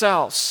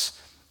themselves.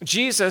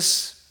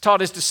 Jesus taught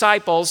his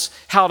disciples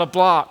how to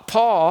block.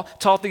 Paul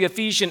taught the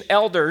Ephesian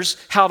elders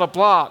how to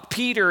block.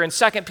 Peter in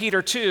 2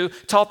 Peter 2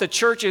 taught the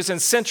churches in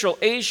Central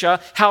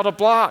Asia how to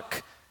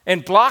block.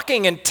 And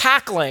blocking and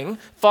tackling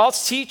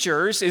false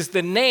teachers is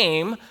the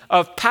name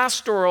of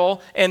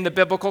pastoral and the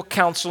biblical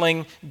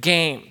counseling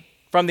game.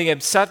 From the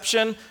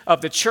inception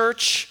of the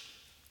church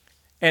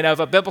and of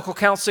a biblical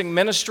counseling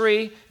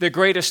ministry, the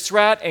greatest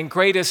threat and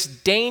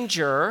greatest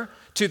danger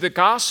to the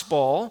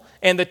gospel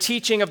and the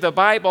teaching of the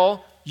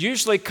Bible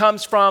usually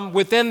comes from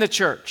within the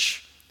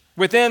church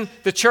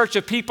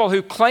of people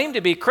who claim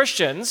to be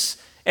Christians,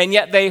 and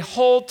yet they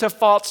hold to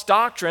false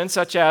doctrine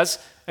such as,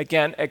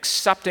 again,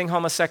 accepting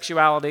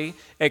homosexuality,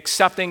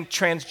 accepting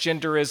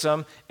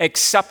transgenderism,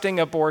 accepting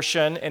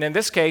abortion, and in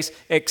this case,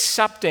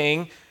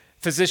 accepting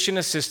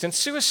physician-assisted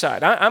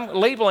suicide. I'm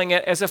labeling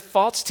it as a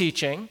false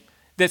teaching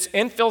that's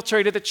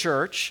infiltrated the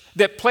church,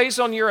 that plays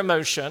on your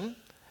emotion,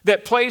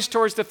 that plays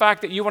towards the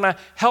fact that you want to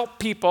help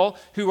people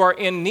who are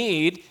in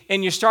need,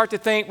 and you start to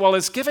think, well,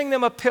 is giving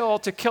them a pill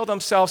to kill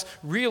themselves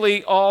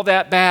really all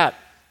that bad?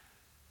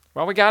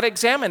 Well, we got to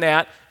examine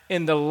that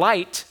in the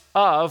light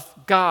of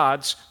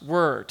God's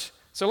word.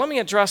 So let me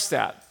address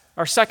that.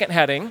 Our second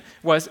heading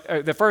was,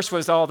 the first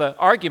was all the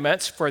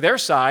arguments for their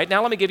side.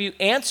 Now let me give you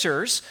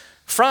answers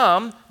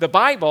from the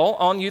Bible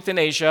on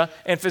euthanasia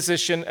and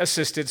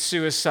physician-assisted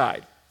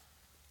suicide.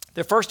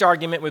 The first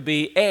argument would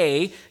be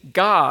A,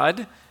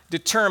 God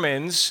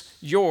determines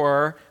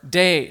your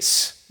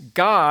days.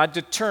 God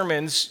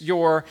determines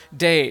your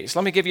days.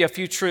 Let me give you a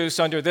few truths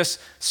under this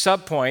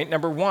subpoint.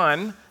 Number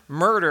one,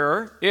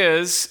 murder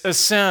is a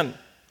sin.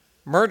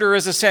 Murder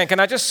is a sin. Can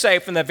I just say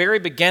from the very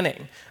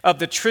beginning of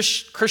the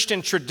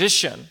Christian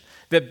tradition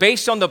that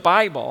based on the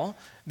Bible,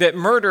 that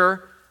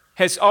murder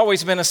has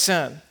always been a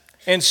sin,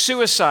 and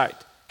suicide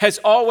has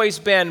always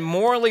been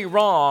morally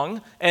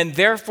wrong and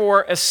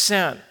therefore a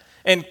sin.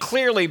 And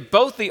clearly,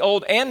 both the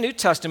Old and New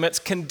Testaments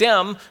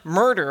condemn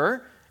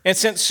murder. And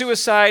since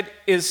suicide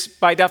is,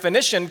 by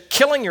definition,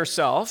 killing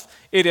yourself,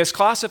 it is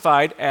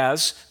classified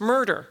as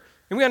murder.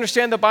 And we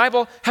understand the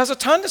Bible has a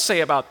ton to say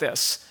about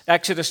this.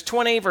 Exodus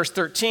 20, verse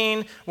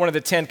 13, one of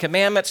the 10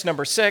 Commandments,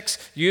 number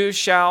 6, you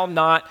shall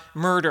not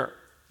murder.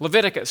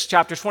 Leviticus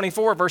chapter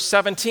 24, verse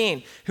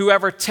 17,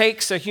 whoever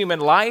takes a human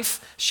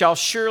life shall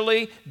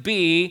surely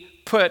be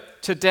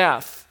put to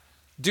death.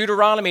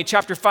 Deuteronomy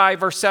chapter 5,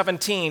 verse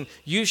 17,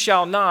 you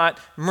shall not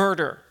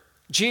murder.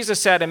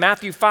 Jesus said in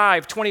Matthew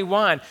 5,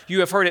 21, you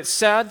have heard it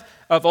said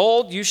of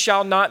old, you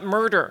shall not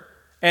murder,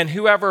 and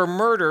whoever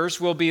murders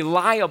will be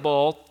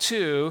liable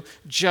to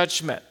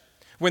judgment.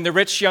 When the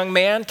rich young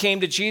man came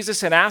to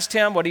Jesus and asked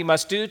him what he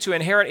must do to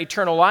inherit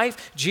eternal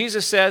life,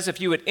 Jesus says, if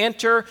you would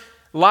enter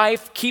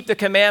life, keep the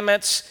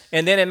commandments.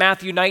 And then in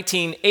Matthew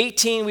 19,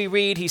 18, we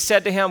read, he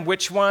said to him,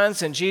 which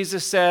ones? And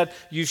Jesus said,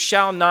 you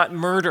shall not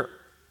murder.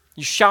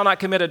 You shall not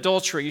commit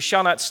adultery. You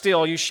shall not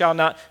steal. You shall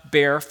not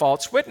bear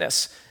false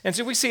witness. And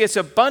so we see it's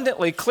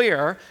abundantly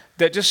clear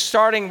that just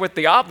starting with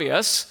the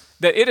obvious,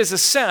 that it is a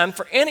sin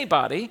for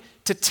anybody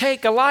to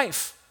take a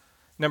life.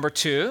 Number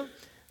two,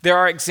 there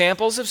are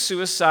examples of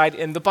suicide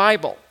in the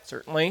Bible.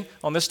 Certainly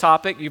on this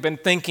topic, you've been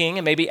thinking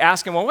and maybe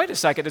asking, well, wait a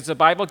second, does the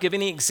Bible give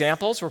any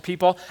examples where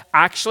people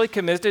actually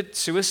committed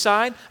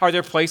suicide? Are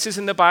there places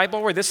in the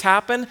Bible where this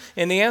happened?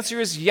 And the answer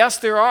is yes,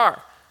 there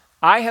are.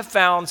 I have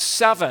found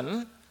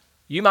 7.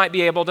 You might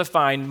be able to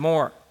find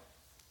more.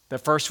 The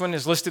first one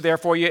is listed there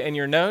for you in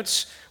your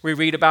notes. We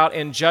read about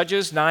in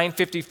Judges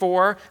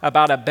 9:54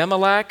 about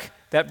Abimelech.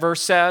 That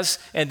verse says,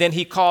 and then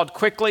he called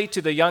quickly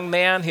to the young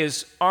man,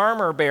 his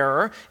armor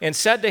bearer, and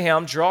said to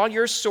him, draw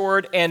your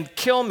sword and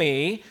kill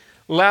me,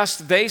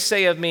 lest they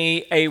say of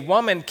me, a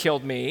woman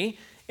killed me.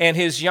 And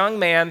his young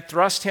man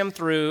thrust him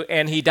through,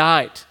 and he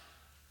died.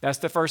 That's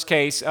the first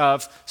case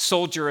of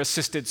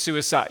soldier-assisted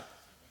suicide.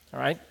 All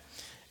right?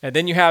 And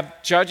then you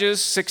have Judges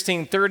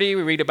 16:30.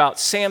 We read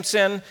about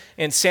Samson,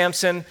 and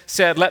Samson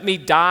said, let me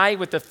die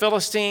with the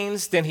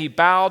Philistines. Then he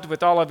bowed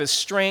with all of his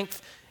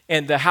strength,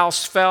 and the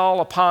house fell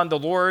upon the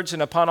lords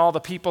and upon all the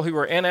people who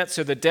were in it.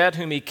 So the dead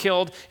whom he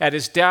killed at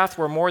his death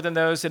were more than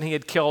those that he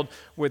had killed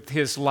with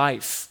his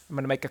life. I'm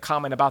going to make a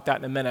comment about that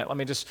in a minute. Let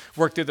me just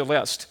work through the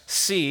list.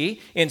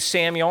 C, in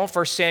Samuel,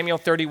 1 Samuel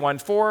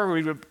 31:4,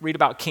 we read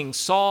about King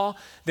Saul.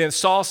 Then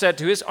Saul said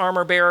to his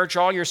armor bearer,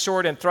 draw your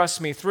sword and thrust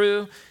me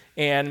through,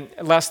 and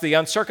lest the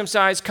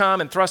uncircumcised come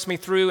and thrust me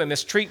through and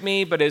mistreat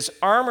me. But his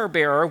armor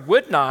bearer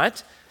would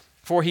not,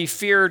 for he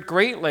feared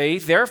greatly.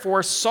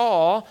 Therefore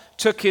Saul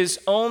took his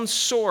own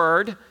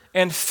sword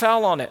and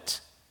fell on it.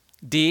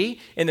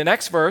 D, in the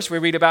next verse, we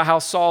read about how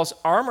Saul's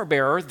armor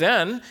bearer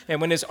then, and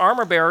when his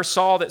armor bearer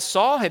saw that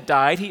Saul had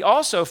died, he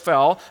also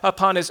fell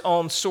upon his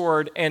own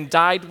sword and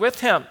died with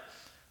him.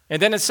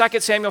 And then in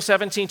 2 Samuel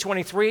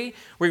 17:23,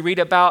 we read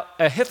about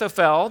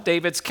Ahithophel,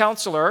 David's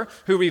counselor,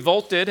 who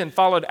revolted and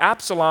followed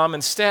Absalom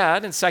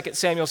instead. In 2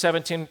 Samuel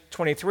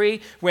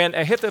 17:23, when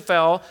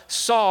Ahithophel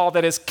saw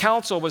that his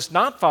counsel was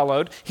not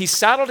followed, he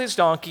saddled his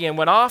donkey and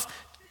went off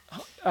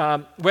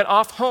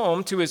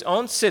home to his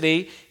own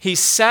city. He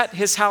set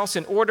his house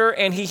in order,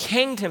 and he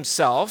hanged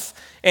himself,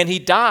 and he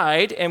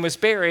died and was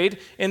buried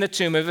in the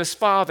tomb of his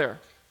father.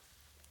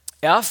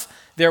 F,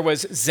 there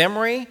was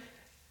Zimri,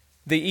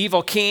 the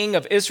evil king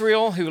of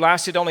Israel, who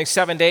lasted only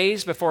 7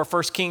 days before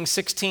 1 Kings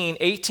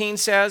 16:18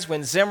 says,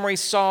 when Zimri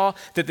saw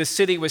that the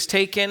city was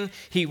taken,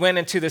 he went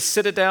into the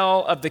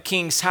citadel of the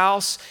king's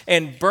house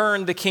and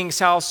burned the king's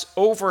house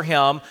over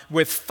him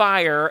with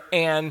fire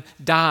and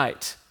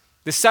died.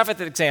 The seventh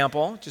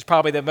example, which is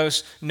probably the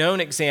most known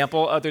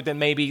example other than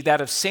maybe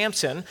that of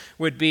Samson,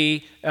 would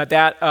be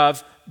that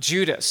of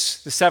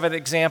Judas. The seventh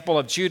example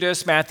of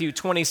Judas, Matthew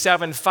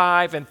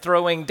 27:5, and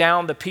throwing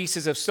down the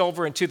pieces of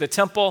silver into the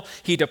temple,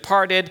 he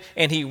departed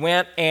and he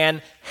went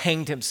and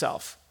hanged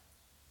himself.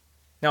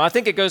 Now, I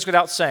think it goes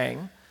without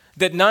saying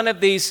that none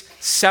of these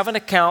seven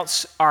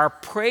accounts are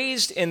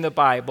praised in the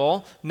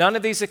Bible. None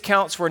of these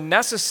accounts were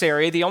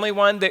necessary. The only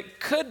one that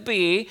could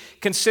be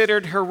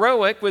considered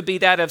heroic would be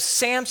that of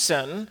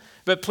Samson,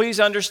 but please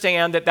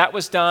understand that that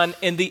was done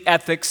in the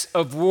ethics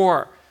of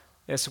war.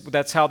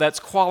 That's how that's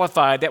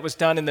qualified. That was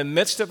done in the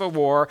midst of a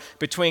war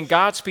between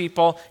God's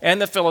people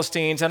and the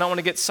Philistines. I don't want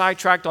to get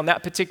sidetracked on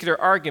that particular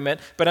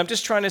argument, but I'm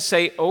just trying to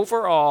say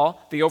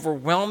overall, the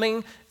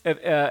overwhelming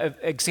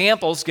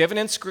examples given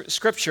in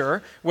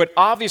Scripture would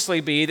obviously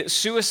be that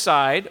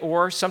suicide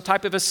or some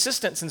type of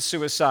assistance in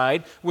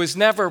suicide was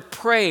never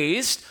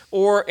praised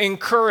or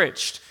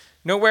encouraged.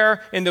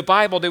 Nowhere in the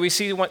Bible do we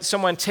see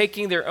someone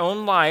taking their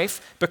own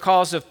life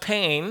because of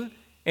pain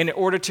in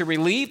order to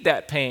relieve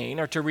that pain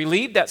or to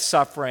relieve that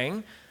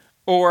suffering,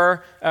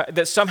 or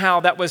that somehow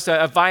that was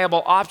a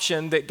viable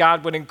option that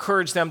God would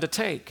encourage them to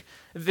take.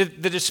 The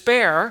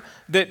despair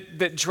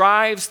that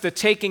drives the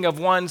taking of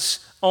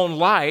one's own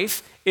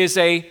life is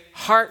a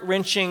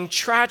heart-wrenching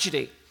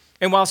tragedy.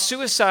 And while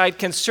suicide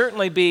can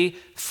certainly be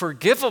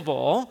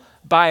forgivable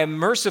by a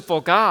merciful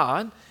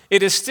God,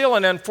 it is still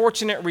an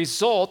unfortunate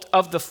result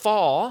of the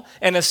fall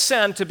and a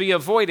sin to be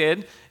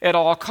avoided at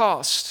all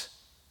costs.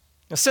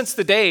 Now, since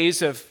the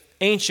days of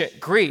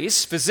ancient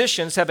Greece,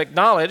 physicians have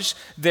acknowledged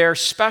their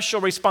special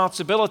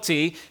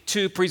responsibility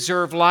to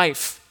preserve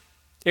life.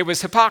 It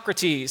was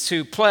Hippocrates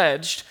who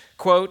pledged,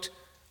 quote,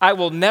 "I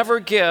will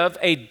never give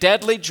a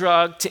deadly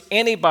drug to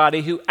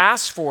anybody who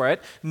asks for it,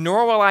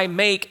 nor will I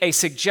make a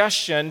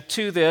suggestion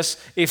to this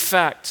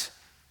effect."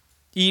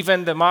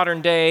 Even the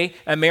modern day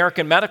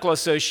American Medical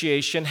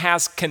Association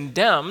has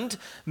condemned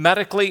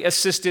medically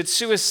assisted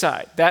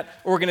suicide. That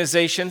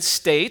organization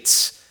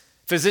states,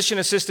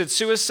 physician-assisted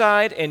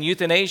suicide and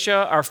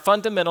euthanasia are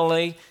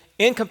fundamentally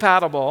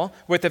incompatible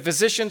with the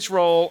physician's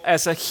role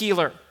as a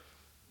healer.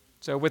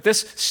 So with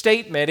this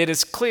statement, it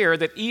is clear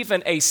that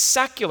even a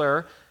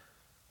secular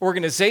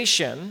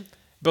organization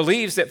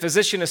believes that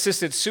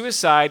physician-assisted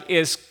suicide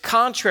is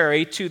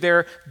contrary to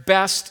their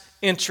best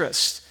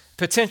interest.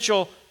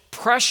 Potential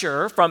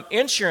pressure from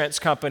insurance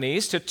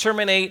companies to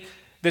terminate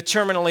the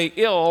terminally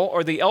ill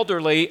or the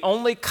elderly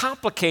only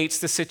complicates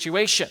the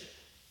situation.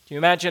 Can you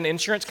imagine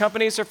insurance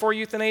companies are for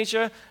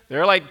euthanasia?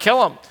 They're like,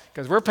 kill them,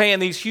 because we're paying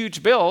these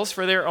huge bills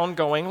for their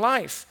ongoing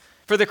life.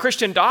 For the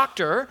Christian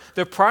doctor,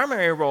 the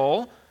primary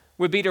role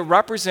would be to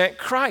represent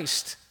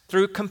Christ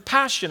through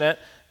compassionate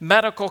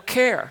medical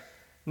care,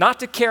 not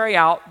to carry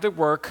out the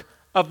work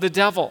of the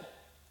devil.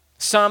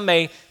 Some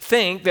may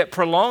think that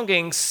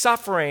prolonging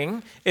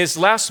suffering is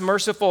less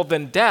merciful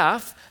than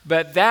death,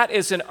 but that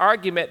is an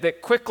argument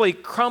that quickly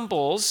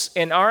crumbles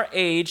in our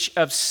age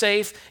of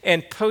safe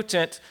and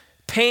potent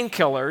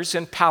painkillers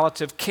and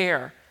palliative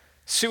care.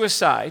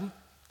 Suicide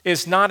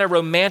is not a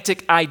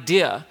romantic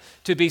idea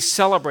to be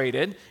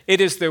celebrated. It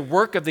is the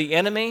work of the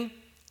enemy,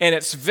 and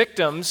its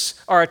victims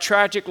are a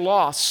tragic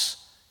loss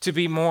to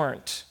be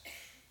mourned.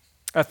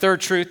 A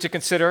third truth to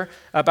consider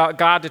about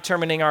God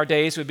determining our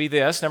days would be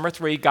this. Number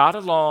 3, God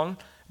alone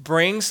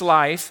brings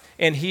life,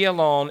 and He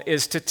alone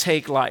is to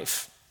take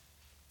life.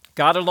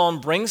 God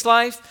alone brings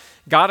life.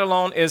 God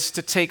alone is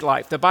to take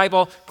life. The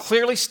Bible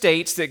clearly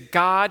states that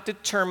God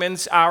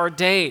determines our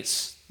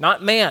days,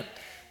 not man.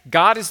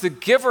 God is the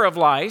giver of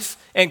life,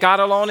 and God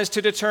alone is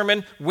to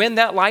determine when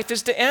that life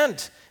is to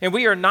end. And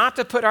we are not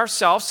to put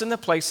ourselves in the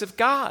place of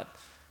God.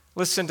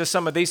 Listen to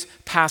some of these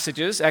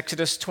passages.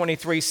 Exodus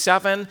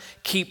 23:7,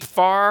 "Keep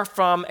far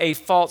from a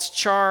false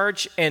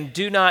charge and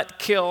do not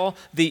kill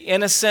the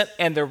innocent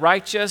and the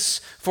righteous,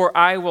 for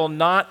I will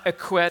not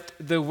acquit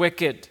the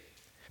wicked."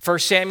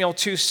 1 Samuel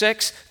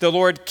 2:6, "The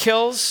Lord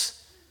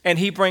kills and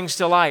He brings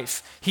to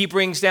life. He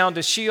brings down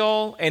to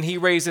Sheol and He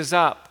raises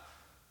up."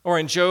 Or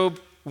in Job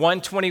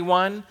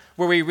 1:21,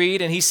 where we read,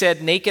 "And he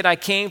said, naked I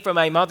came from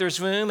my mother's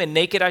womb, and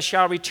naked I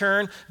shall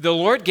return. The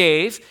Lord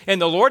gave,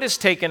 and the Lord has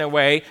taken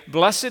away.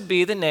 Blessed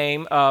be the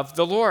name of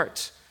the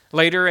Lord."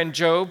 Later in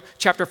Job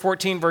chapter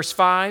 14, verse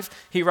 5,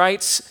 he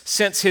writes,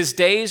 "Since his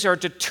days are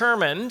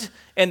determined,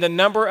 and the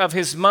number of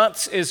his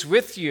months is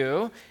with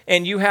you,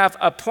 and you have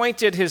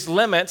appointed his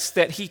limits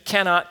that he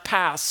cannot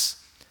pass."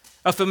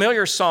 A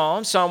familiar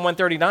psalm, Psalm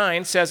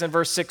 139, says in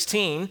verse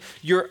 16,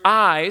 "Your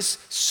eyes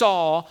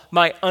saw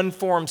my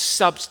unformed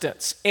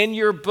substance. In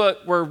your book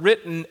were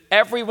written,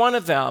 every one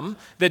of them,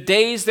 the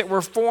days that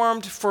were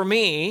formed for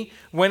me,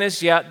 when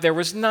as yet there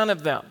was none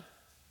of them."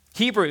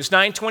 Hebrews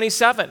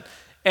 9:27,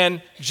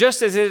 "And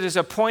just as it is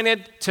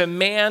appointed to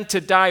man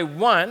to die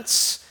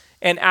once,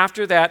 and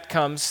after that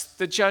comes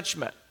the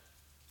judgment."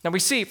 Now we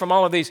see from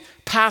all of these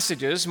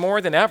passages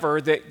more than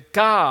ever that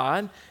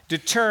God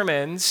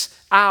determines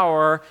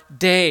our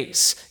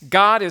days.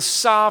 God is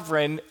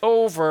sovereign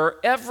over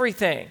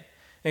everything.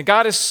 And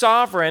God is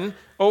sovereign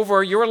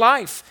over your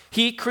life.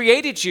 He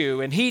created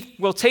you, and He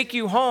will take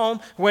you home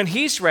when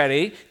He's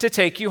ready to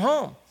take you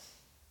home.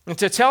 And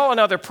to tell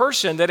another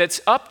person that it's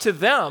up to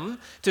them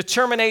to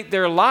terminate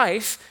their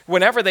life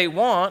whenever they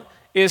want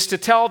is to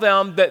tell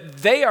them that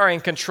they are in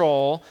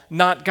control,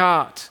 not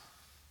God.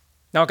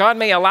 Now, God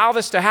may allow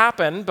this to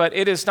happen, but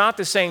it is not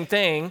the same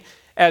thing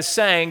as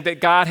saying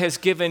that God has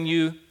given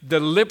you the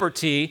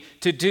liberty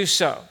to do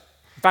so.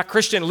 In fact,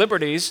 Christian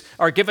liberties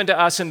are given to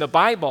us in the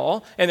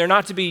Bible, and they're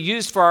not to be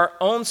used for our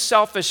own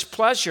selfish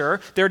pleasure.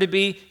 They're to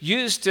be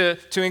used to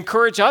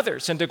encourage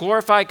others and to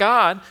glorify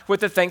God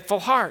with a thankful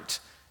heart.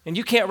 And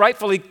you can't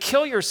rightfully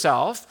kill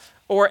yourself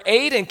or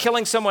aid in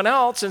killing someone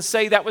else and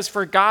say that was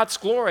for God's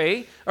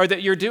glory or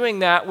that you're doing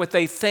that with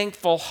a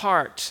thankful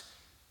heart.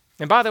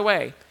 And by the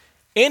way,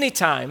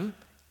 anytime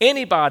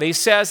anybody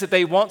says that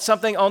they want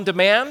something on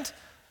demand,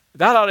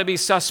 that ought to be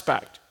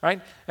suspect,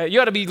 right?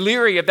 You ought to be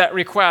leery of that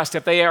request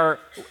if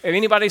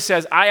anybody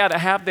says, I ought to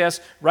have this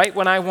right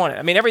when I want it.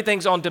 I mean,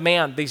 everything's on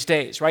demand these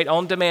days, right?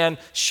 On-demand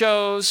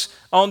shows,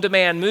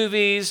 on-demand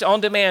movies,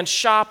 on-demand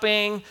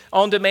shopping,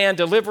 on-demand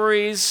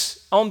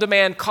deliveries,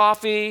 on-demand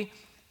coffee.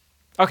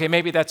 Okay,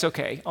 maybe that's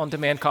okay,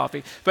 on-demand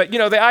coffee. But,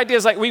 the idea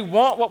is like we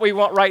want what we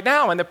want right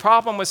now. And the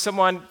problem with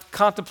someone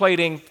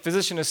contemplating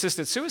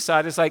physician-assisted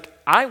suicide is like,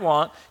 I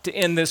want to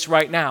end this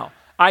right now.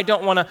 I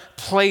don't want to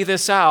play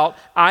this out.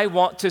 I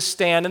want to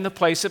stand in the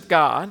place of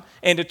God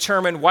and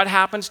determine what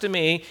happens to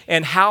me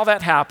and how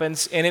that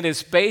happens. And it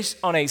is based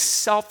on a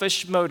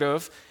selfish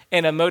motive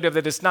and a motive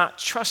that is not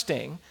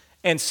trusting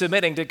and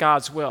submitting to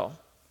God's will.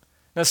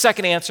 Now, the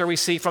second answer we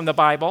see from the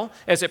Bible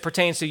as it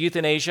pertains to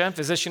euthanasia and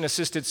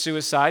physician-assisted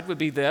suicide would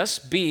be this.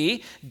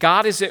 B,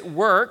 God is at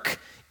work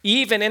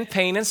even in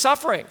pain and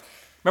suffering.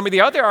 Remember,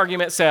 the other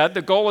argument said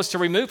the goal is to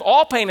remove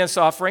all pain and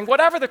suffering,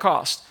 whatever the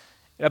cost.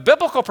 A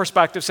biblical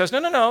perspective says,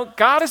 no,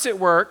 God is at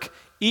work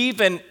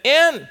even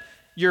in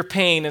your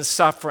pain and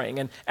suffering.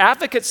 And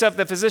advocates of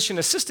the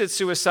physician-assisted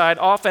suicide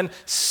often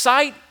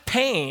cite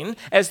pain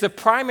as the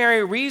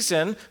primary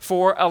reason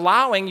for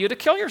allowing you to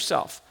kill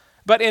yourself.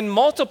 But in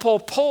multiple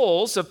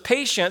polls of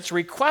patients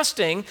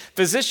requesting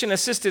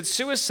physician-assisted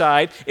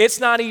suicide, it's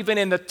not even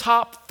in the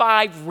top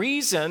 5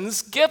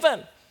 reasons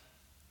given.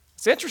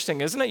 It's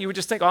interesting, isn't it? You would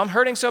just think, I'm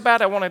hurting so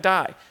bad, I want to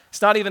die.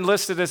 It's not even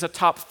listed as a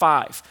top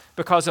 5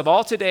 because of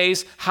all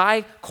today's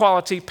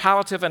high-quality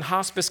palliative and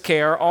hospice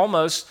care,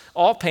 almost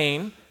all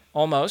pain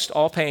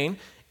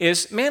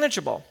is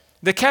manageable.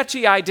 The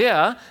catchy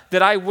idea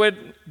that I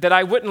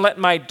wouldn't let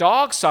my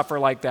dog suffer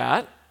like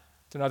that,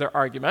 it's another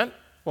argument.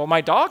 Well,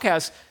 my dog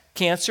has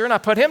cancer and I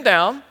put him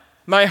down.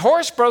 My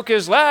horse broke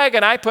his leg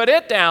and I put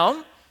it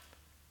down.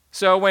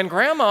 So when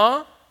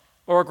grandma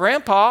or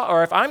grandpa,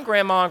 or if I'm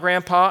grandma and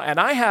grandpa and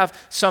I have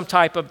some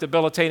type of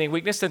debilitating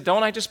weakness, then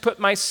don't I just put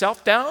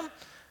myself down?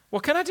 Well,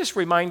 can I just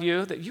remind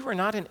you that you are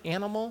not an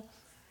animal,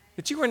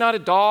 that you are not a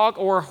dog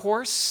or a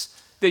horse,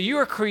 that you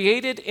are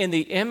created in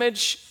the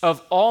image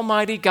of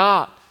Almighty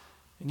God.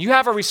 And you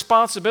have a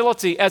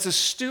responsibility as a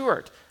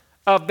steward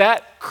of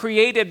that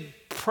created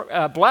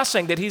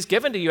blessing that He's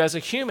given to you as a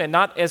human,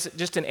 not as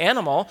just an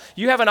animal.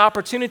 You have an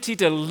opportunity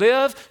to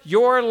live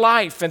your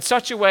life in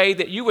such a way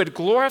that you would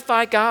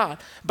glorify God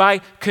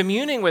by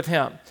communing with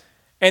Him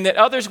and that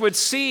others would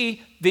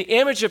see the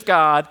image of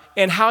God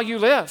in how you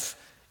live.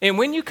 And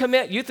when you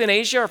commit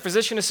euthanasia or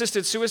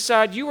physician-assisted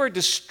suicide, you are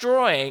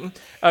destroying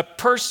a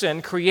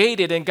person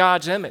created in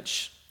God's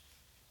image.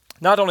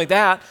 Not only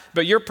that,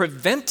 but you're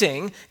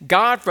preventing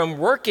God from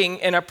working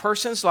in a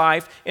person's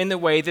life in the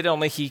way that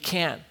only He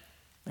can.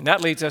 And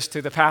that leads us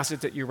to the passage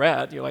that you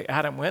read. You're like,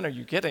 Adam, when are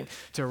you getting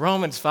to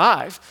Romans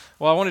 5?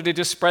 Well, I wanted to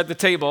just spread the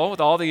table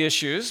with all the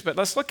issues, but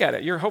let's look at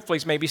it. You're hopefully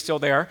maybe still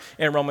there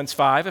in Romans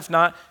 5. If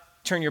not,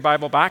 turn your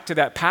Bible back to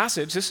that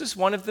passage. This is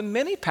one of the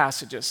many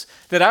passages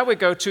that I would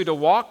go to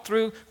walk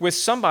through with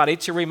somebody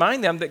to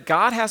remind them that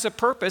God has a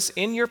purpose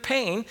in your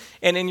pain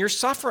and in your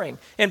suffering.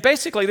 And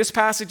basically, this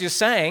passage is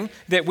saying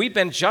that we've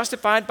been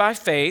justified by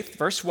faith,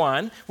 verse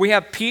 1. We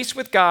have peace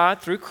with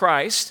God through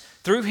Christ.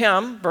 Through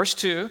Him, verse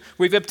 2,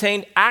 we've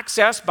obtained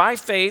access by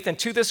faith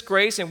into this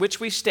grace in which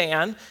we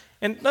stand.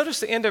 And notice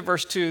the end of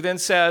verse 2 then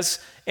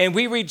says, and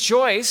we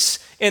rejoice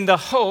in the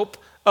hope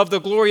of the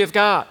glory of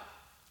God.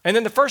 And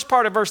then the first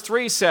part of verse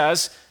 3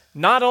 says,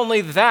 not only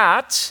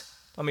that,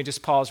 let me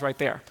just pause right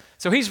there.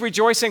 So he's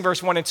rejoicing,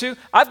 verse 1 and 2.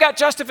 I've got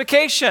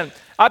justification.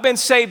 I've been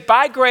saved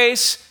by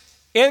grace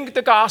in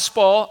the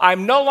gospel.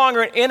 I'm no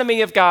longer an enemy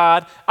of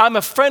God. I'm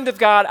a friend of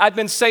God. I've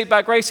been saved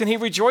by grace. And he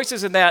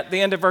rejoices in that, the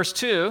end of verse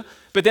 2.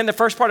 But then the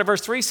first part of verse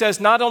 3 says,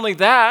 not only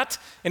that,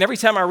 and every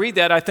time I read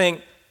that, I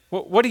think,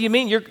 what do you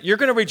mean? You're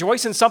going to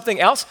rejoice in something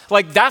else?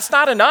 Like that's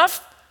not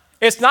enough?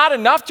 It's not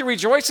enough to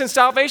rejoice in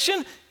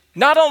salvation?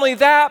 Not only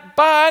that,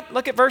 but,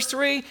 look at verse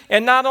 3,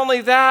 and not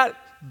only that,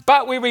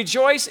 but we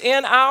rejoice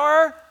in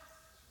our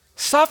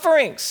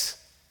sufferings.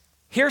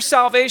 Here's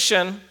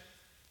salvation,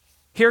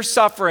 here's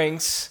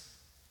sufferings.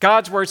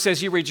 God's word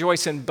says you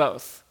rejoice in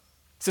both.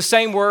 It's the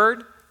same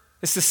word,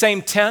 it's the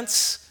same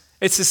tense,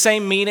 it's the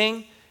same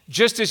meaning.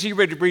 Just as you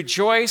would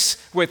rejoice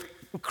with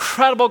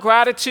incredible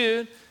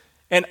gratitude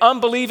and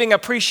unbelieving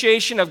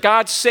appreciation of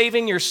God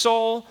saving your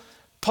soul,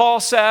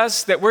 Paul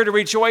says that we're to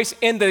rejoice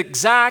in the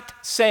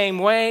exact same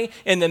way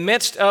in the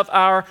midst of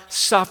our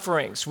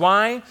sufferings.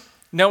 Why?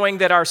 Knowing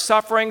that our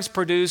sufferings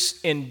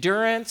produce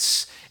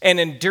endurance, and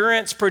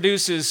endurance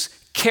produces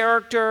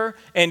character,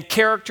 and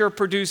character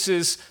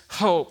produces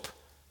hope.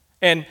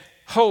 And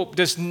hope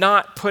does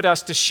not put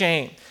us to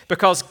shame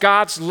because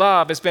God's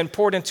love has been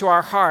poured into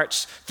our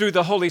hearts through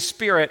the Holy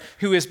Spirit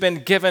who has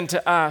been given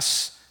to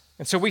us.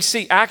 And so we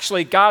see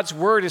actually God's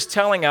word is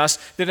telling us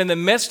that in the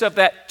midst of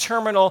that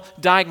terminal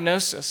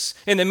diagnosis,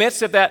 in the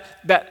midst of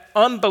that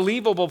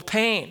unbelievable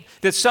pain,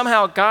 that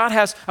somehow God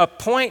has a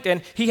point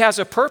and he has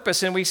a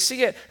purpose. And we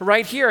see it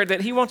right here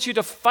that he wants you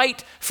to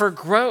fight for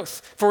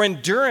growth, for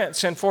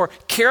endurance, and for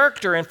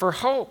character, and for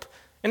hope.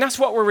 And that's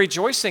what we're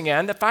rejoicing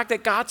in, the fact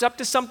that God's up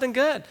to something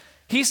good.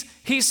 He's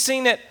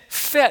seen it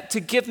fit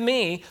to give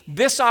me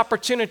this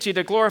opportunity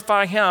to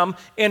glorify him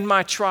in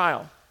my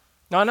trial.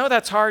 Now, I know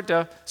that's hard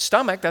to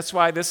stomach. That's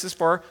why this is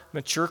for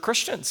mature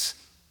Christians.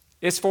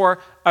 It's for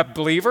a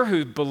believer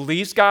who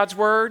believes God's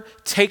word,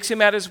 takes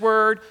him at his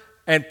word,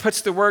 and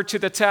puts the word to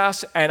the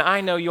test, and I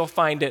know you'll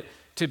find it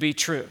to be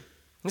true.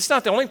 It's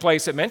not the only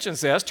place it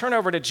mentions this. Turn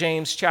over to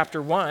James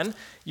chapter 1.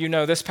 You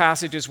know this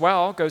passage as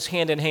well. It goes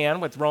hand in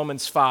hand with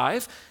Romans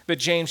 5. But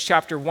James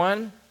chapter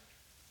 1,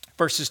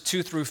 verses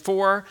 2 through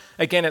 4.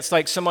 Again, it's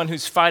like someone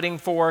who's fighting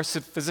for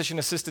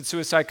physician-assisted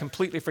suicide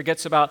completely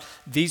forgets about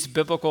these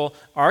biblical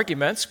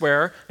arguments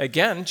where,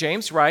 again,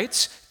 James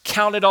writes,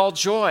 "Count it all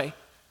joy,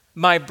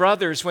 my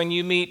brothers, when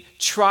you meet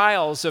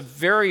trials of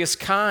various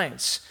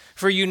kinds.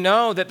 For you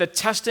know that the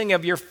testing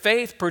of your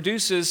faith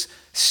produces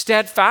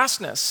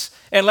steadfastness.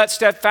 And let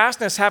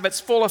steadfastness have its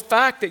full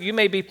effect, that you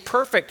may be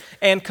perfect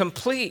and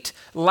complete,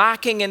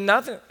 lacking in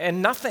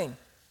nothing."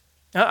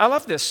 Now, I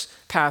love this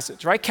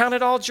passage, right? Count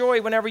it all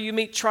joy whenever you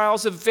meet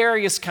trials of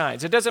various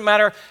kinds. It doesn't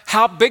matter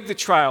how big the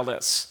trial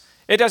is.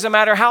 It doesn't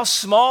matter how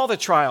small the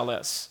trial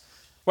is.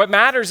 What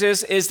matters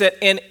is that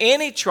in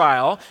any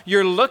trial,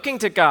 you're looking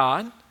to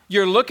God,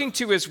 you're looking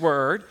to his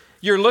word,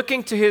 you're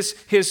looking to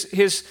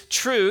his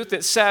truth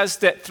that says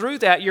that through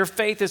that, your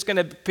faith is going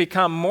to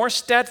become more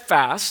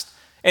steadfast,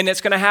 and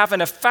it's going to have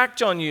an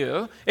effect on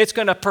you. It's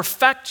going to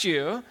perfect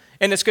you,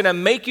 and it's going to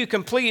make you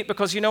complete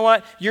because you know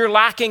what? You're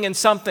lacking in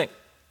something.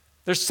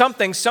 There's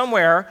something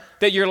somewhere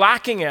that you're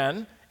lacking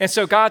in, and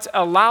so God's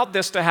allowed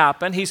this to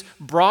happen. He's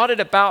brought it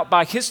about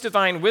by his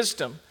divine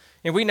wisdom.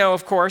 And we know,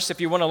 of course, if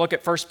you want to look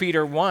at 1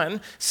 Peter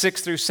 1,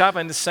 6 through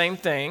 7, the same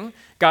thing.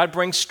 God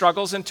brings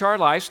struggles into our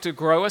lives to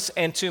grow us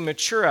and to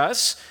mature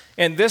us.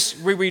 And this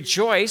we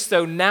rejoice,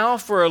 though now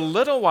for a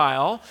little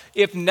while,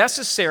 if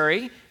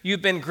necessary,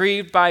 you've been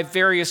grieved by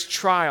various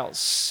trials,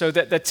 so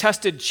that the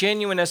tested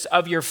genuineness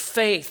of your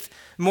faith,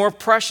 more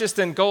precious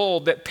than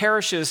gold that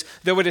perishes,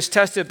 though it is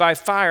tested by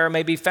fire,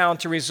 may be found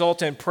to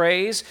result in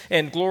praise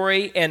and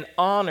glory and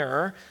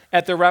honor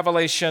at the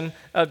revelation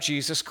of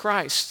Jesus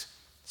Christ.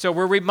 So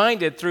we're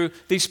reminded through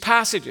these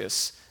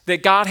passages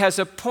that God has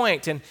a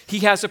point and he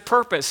has a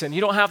purpose, and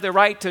you don't have the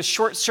right to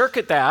short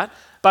circuit that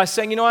by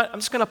saying, you know what, I'm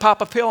just going to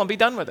pop a pill and be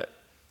done with it.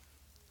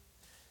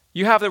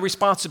 You have the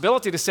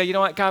responsibility to say, you know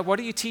what, God, what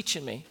are you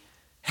teaching me?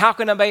 How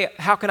can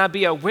I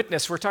be a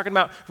witness? We're talking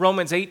about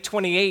Romans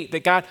 8:28,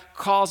 that God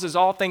causes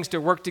all things to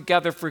work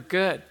together for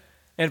good.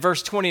 And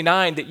verse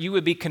 29, that you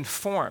would be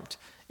conformed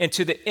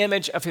into the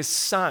image of his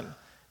Son,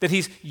 that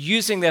he's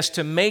using this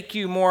to make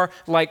you more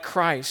like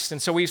Christ.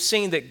 And so we've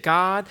seen that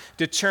God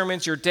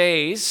determines your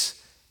days.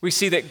 We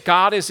see that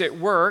God is at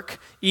work,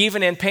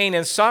 even in pain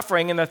and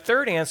suffering. And the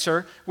third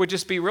answer would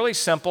just be really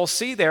simple.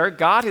 See there,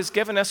 God has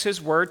given us his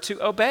word to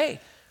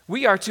obey.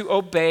 We are to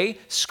obey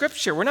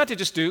Scripture. We're not to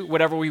just do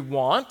whatever we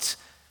want,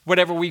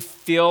 whatever we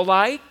feel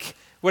like,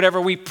 whatever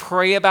we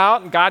pray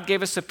about, and God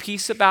gave us a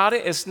peace about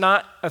it. It's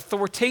not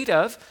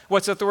authoritative.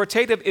 What's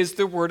authoritative is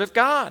the Word of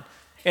God.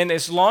 And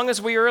as long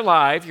as we are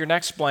alive, your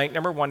next blank,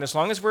 number one, as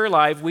long as we're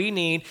alive, we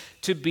need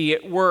to be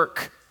at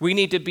work. We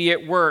need to be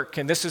at work.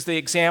 And this is the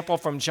example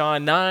from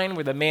John 9,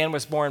 where the man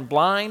was born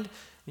blind.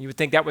 You would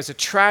think that was a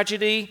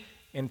tragedy,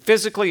 and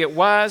physically it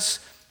was.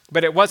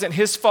 But it wasn't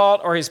his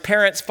fault or his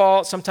parents'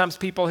 fault. Sometimes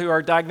people who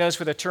are diagnosed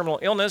with a terminal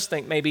illness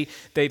think maybe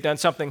they've done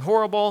something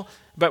horrible.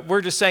 But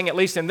we're just saying, at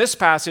least in this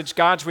passage,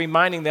 God's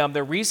reminding them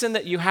the reason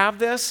that you have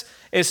this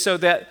is so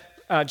that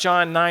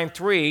John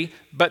 9:3,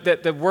 but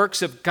that the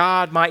works of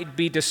God might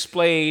be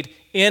displayed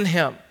in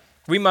him.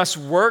 We must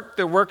work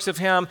the works of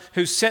him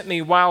who sent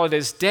me while it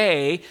is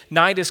day.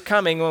 Night is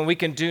coming when we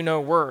can do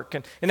no work.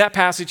 And in that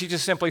passage, he's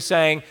just simply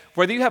saying,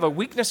 whether you have a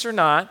weakness or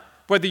not,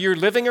 whether you're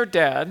living or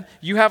dead,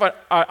 you have an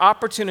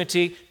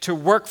opportunity to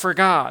work for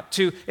God,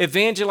 to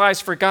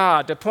evangelize for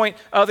God, to point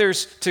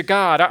others to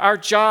God. Our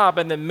job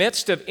in the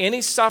midst of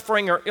any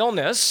suffering or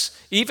illness,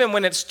 even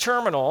when it's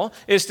terminal,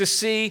 is to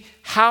see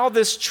how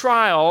this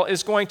trial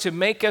is going to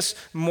make us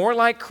more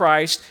like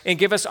Christ and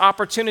give us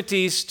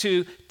opportunities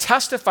to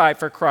testify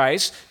for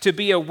Christ, to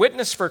be a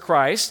witness for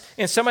Christ.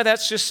 And some of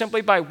that's just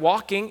simply by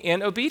walking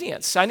in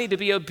obedience. I need to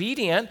be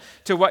obedient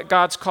to what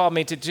God's called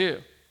me to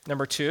do.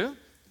 Number two,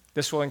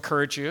 This will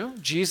encourage you.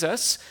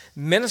 Jesus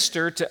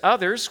ministered to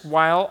others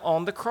while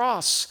on the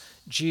cross.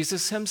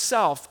 Jesus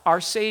himself, our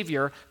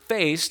Savior,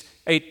 faced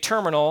a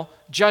terminal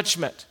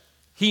judgment.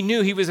 He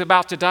knew he was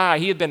about to die.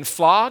 He had been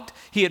flogged.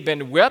 He had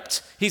been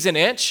whipped. He's an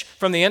inch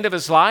from the end of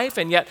his life,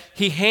 and yet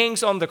he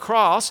hangs on the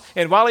cross.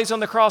 And while he's on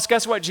the cross,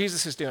 guess what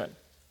Jesus is doing?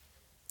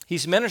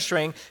 He's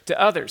ministering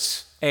to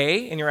others.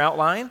 In your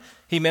outline,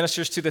 he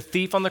ministers to the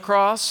thief on the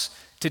cross.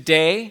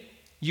 Today,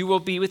 you will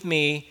be with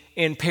me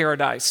in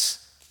paradise.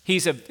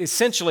 He's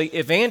essentially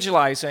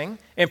evangelizing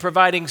and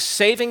providing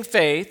saving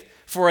faith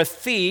for a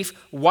thief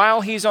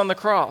while he's on the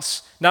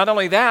cross. Not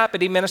only that,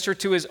 but he ministered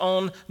to his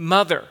own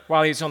mother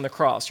while he's on the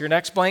cross. Your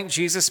next blank,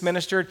 Jesus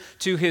ministered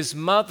to his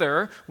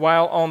mother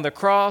while on the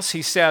cross.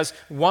 He says,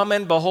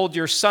 "Woman, behold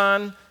your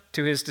son,"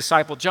 to his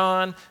disciple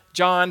John.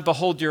 "John,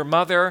 behold your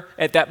mother."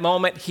 At that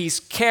moment, he's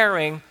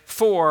caring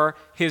for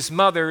his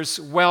mother's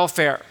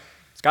welfare.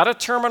 He's got a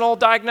terminal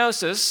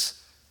diagnosis,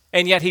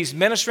 and yet he's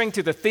ministering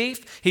to the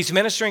thief. He's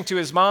ministering to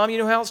his mom. You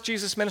know who else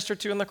Jesus ministered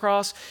to on the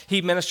cross?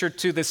 He ministered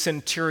to the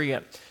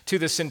centurion. To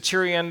the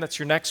centurion, that's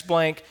your next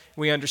blank.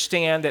 We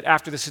understand that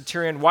after the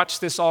centurion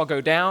watched this all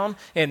go down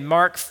in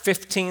Mark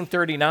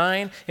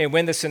 15:39, and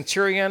when the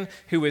centurion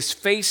who was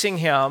facing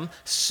him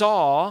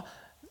saw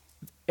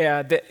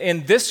that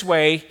in this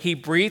way he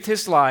breathed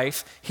his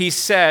life, he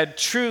said,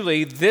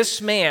 "Truly,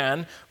 this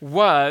man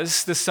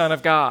was the Son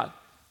of God."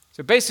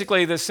 So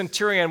basically, the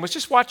centurion was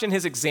just watching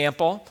his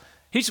example.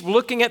 He's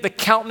looking at the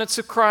countenance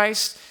of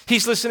Christ.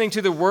 He's listening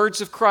to the words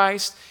of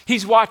Christ.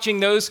 He's watching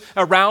those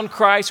around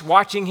Christ,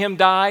 watching him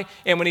die.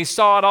 And when he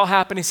saw it all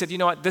happen, he said, "You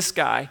know what? This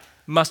guy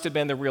must have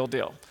been the real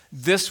deal.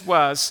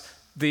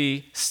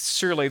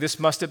 Surely this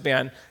must have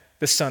been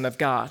the Son of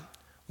God."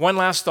 One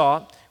last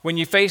thought. When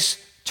you face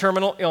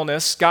terminal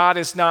illness, God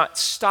is not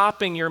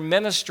stopping your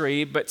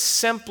ministry, but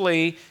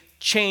simply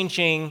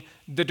changing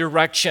the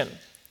direction.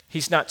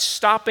 He's not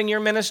stopping your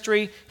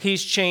ministry.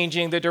 He's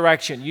changing the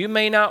direction. You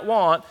may not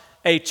want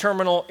a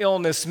terminal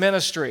illness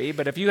ministry,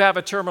 but if you have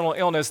a terminal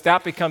illness,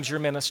 that becomes your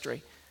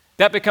ministry.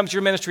 That becomes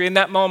your ministry in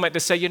that moment to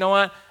say, "You know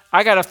what?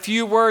 I got a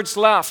few words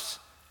left.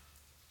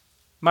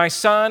 My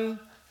son,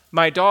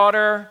 my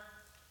daughter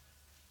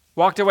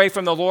walked away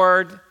from the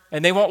Lord,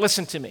 and they won't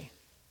listen to me.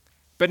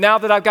 But now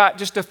that I've got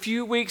just a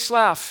few weeks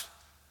left,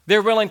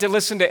 they're willing to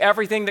listen to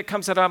everything that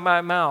comes out of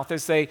my mouth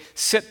as they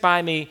sit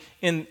by me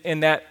in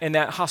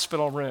that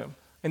hospital room,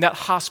 in that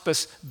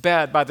hospice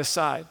bed by the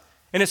side."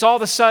 And it's all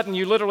of a sudden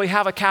you literally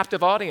have a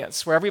captive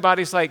audience where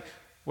everybody's like,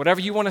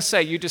 "Whatever you want to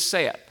say, you just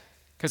say it,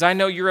 because I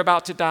know you're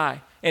about to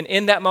die." And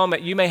in that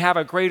moment, you may have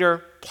a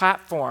greater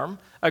platform,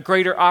 a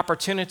greater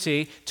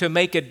opportunity to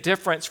make a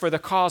difference for the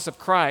cause of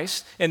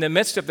Christ in the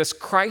midst of this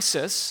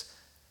crisis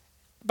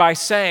by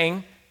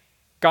saying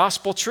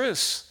gospel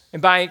truths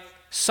and by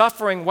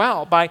suffering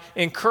well, by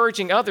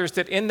encouraging others,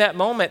 that in that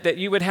moment that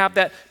you would have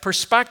that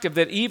perspective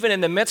that even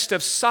in the midst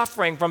of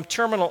suffering from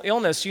terminal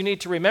illness, you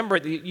need to remember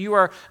that you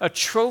are a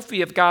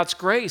trophy of God's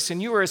grace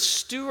and you are a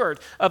steward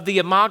of the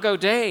Imago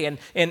Dei,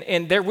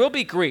 and there will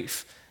be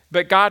grief.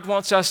 But God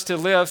wants us to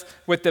live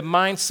with the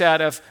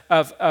mindset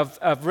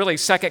of really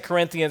 2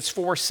 Corinthians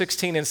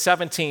 4:16 and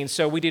 17.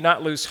 So we do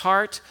not lose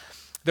heart.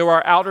 Though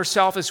our outer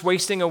self is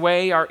wasting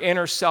away, our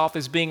inner self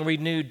is being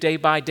renewed day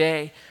by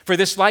day. For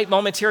this light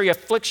momentary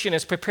affliction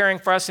is preparing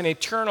for us an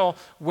eternal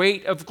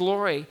weight of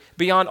glory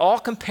beyond all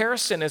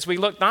comparison as we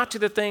look not to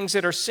the things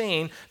that are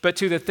seen, but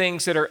to the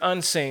things that are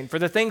unseen. For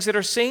the things that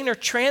are seen are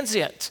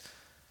transient,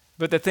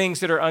 but the things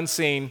that are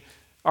unseen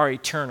are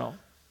eternal.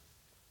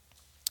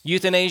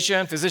 Euthanasia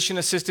and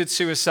physician-assisted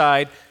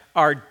suicide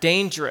are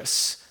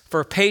dangerous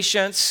for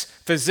patients,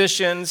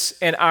 physicians,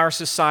 and our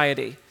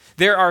society.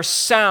 There are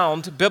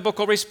sound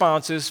biblical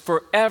responses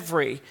for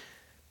every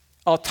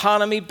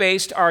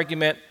autonomy-based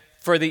argument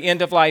for the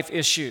end-of-life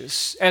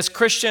issues. As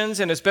Christians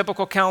and as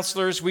biblical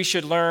counselors, we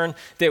should learn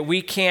that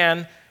we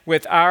can,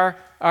 with our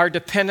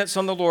dependence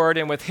on the Lord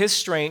and with His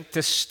strength,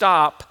 to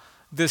stop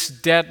this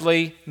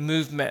deadly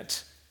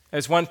movement.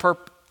 As one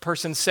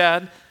person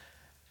said,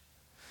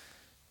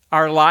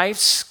 our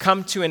lives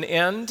come to an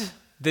end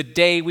the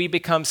day we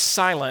become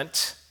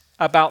silent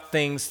about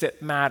things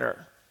that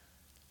matter.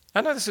 I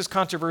know this is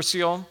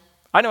controversial.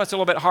 I know it's a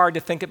little bit hard to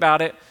think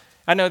about it.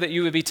 I know that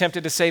you would be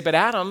tempted to say, "But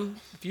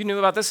Adam, if you knew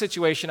about this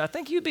situation, I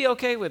think you'd be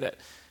okay with it."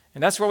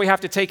 And that's where we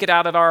have to take it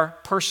out of our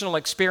personal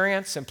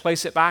experience and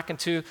place it back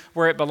into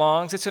where it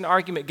belongs. It's an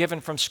argument given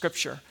from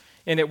Scripture,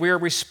 and that we're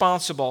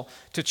responsible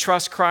to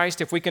trust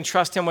Christ. If we can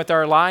trust Him with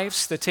our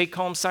lives, the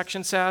take-home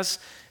section says,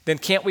 then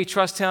can't we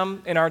trust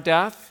Him in our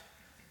death?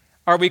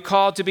 Are we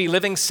called to be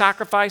living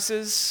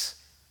sacrifices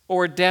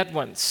or dead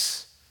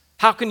ones?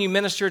 How can you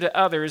minister to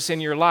others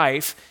in your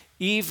life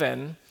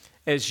even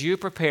as you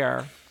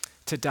prepare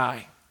to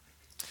die?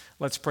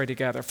 Let's pray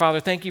together.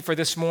 Father, thank you for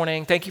this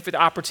morning. Thank you for the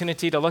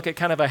opportunity to look at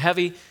kind of a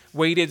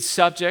heavy-weighted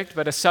subject,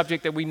 but a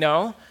subject that we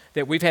know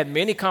that we've had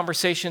many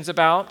conversations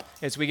about.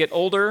 As we get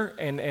older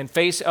and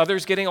face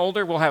others getting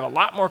older, we'll have a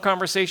lot more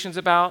conversations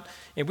about,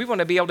 and we want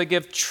to be able to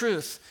give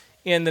truth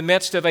in the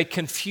midst of a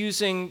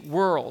confusing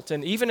world,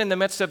 and even in the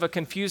midst of a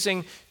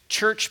confusing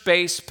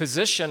church-based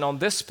position on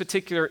this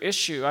particular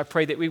issue. I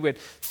pray that we would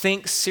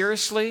think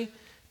seriously,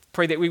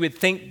 pray that we would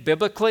think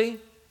biblically.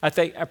 I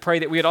pray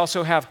that we would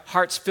also have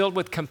hearts filled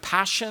with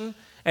compassion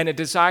and a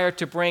desire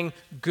to bring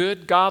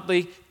good,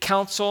 godly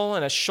counsel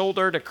and a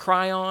shoulder to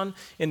cry on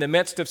in the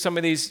midst of some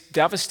of these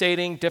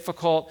devastating,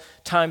 difficult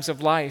times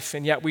of life.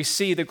 And yet we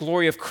see the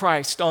glory of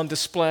Christ on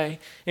display,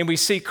 and we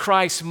see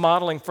Christ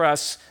modeling for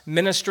us,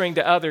 ministering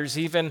to others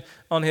even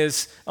on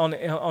his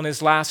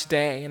last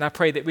day. And I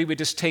pray that we would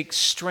just take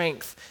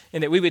strength,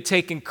 and that we would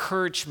take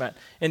encouragement,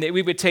 and that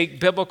we would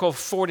take biblical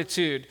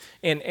fortitude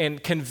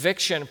and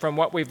conviction from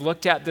what we've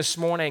looked at this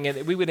morning, and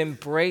that we would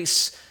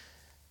embrace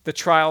the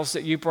trials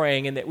that you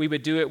bring, and that we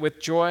would do it with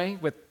joy,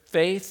 with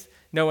faith,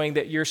 knowing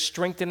that you're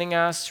strengthening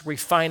us,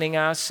 refining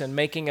us, and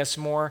making us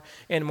more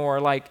and more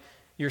like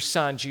your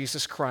Son,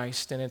 Jesus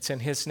Christ. And it's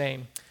in his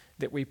name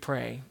that we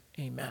pray.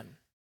 Amen.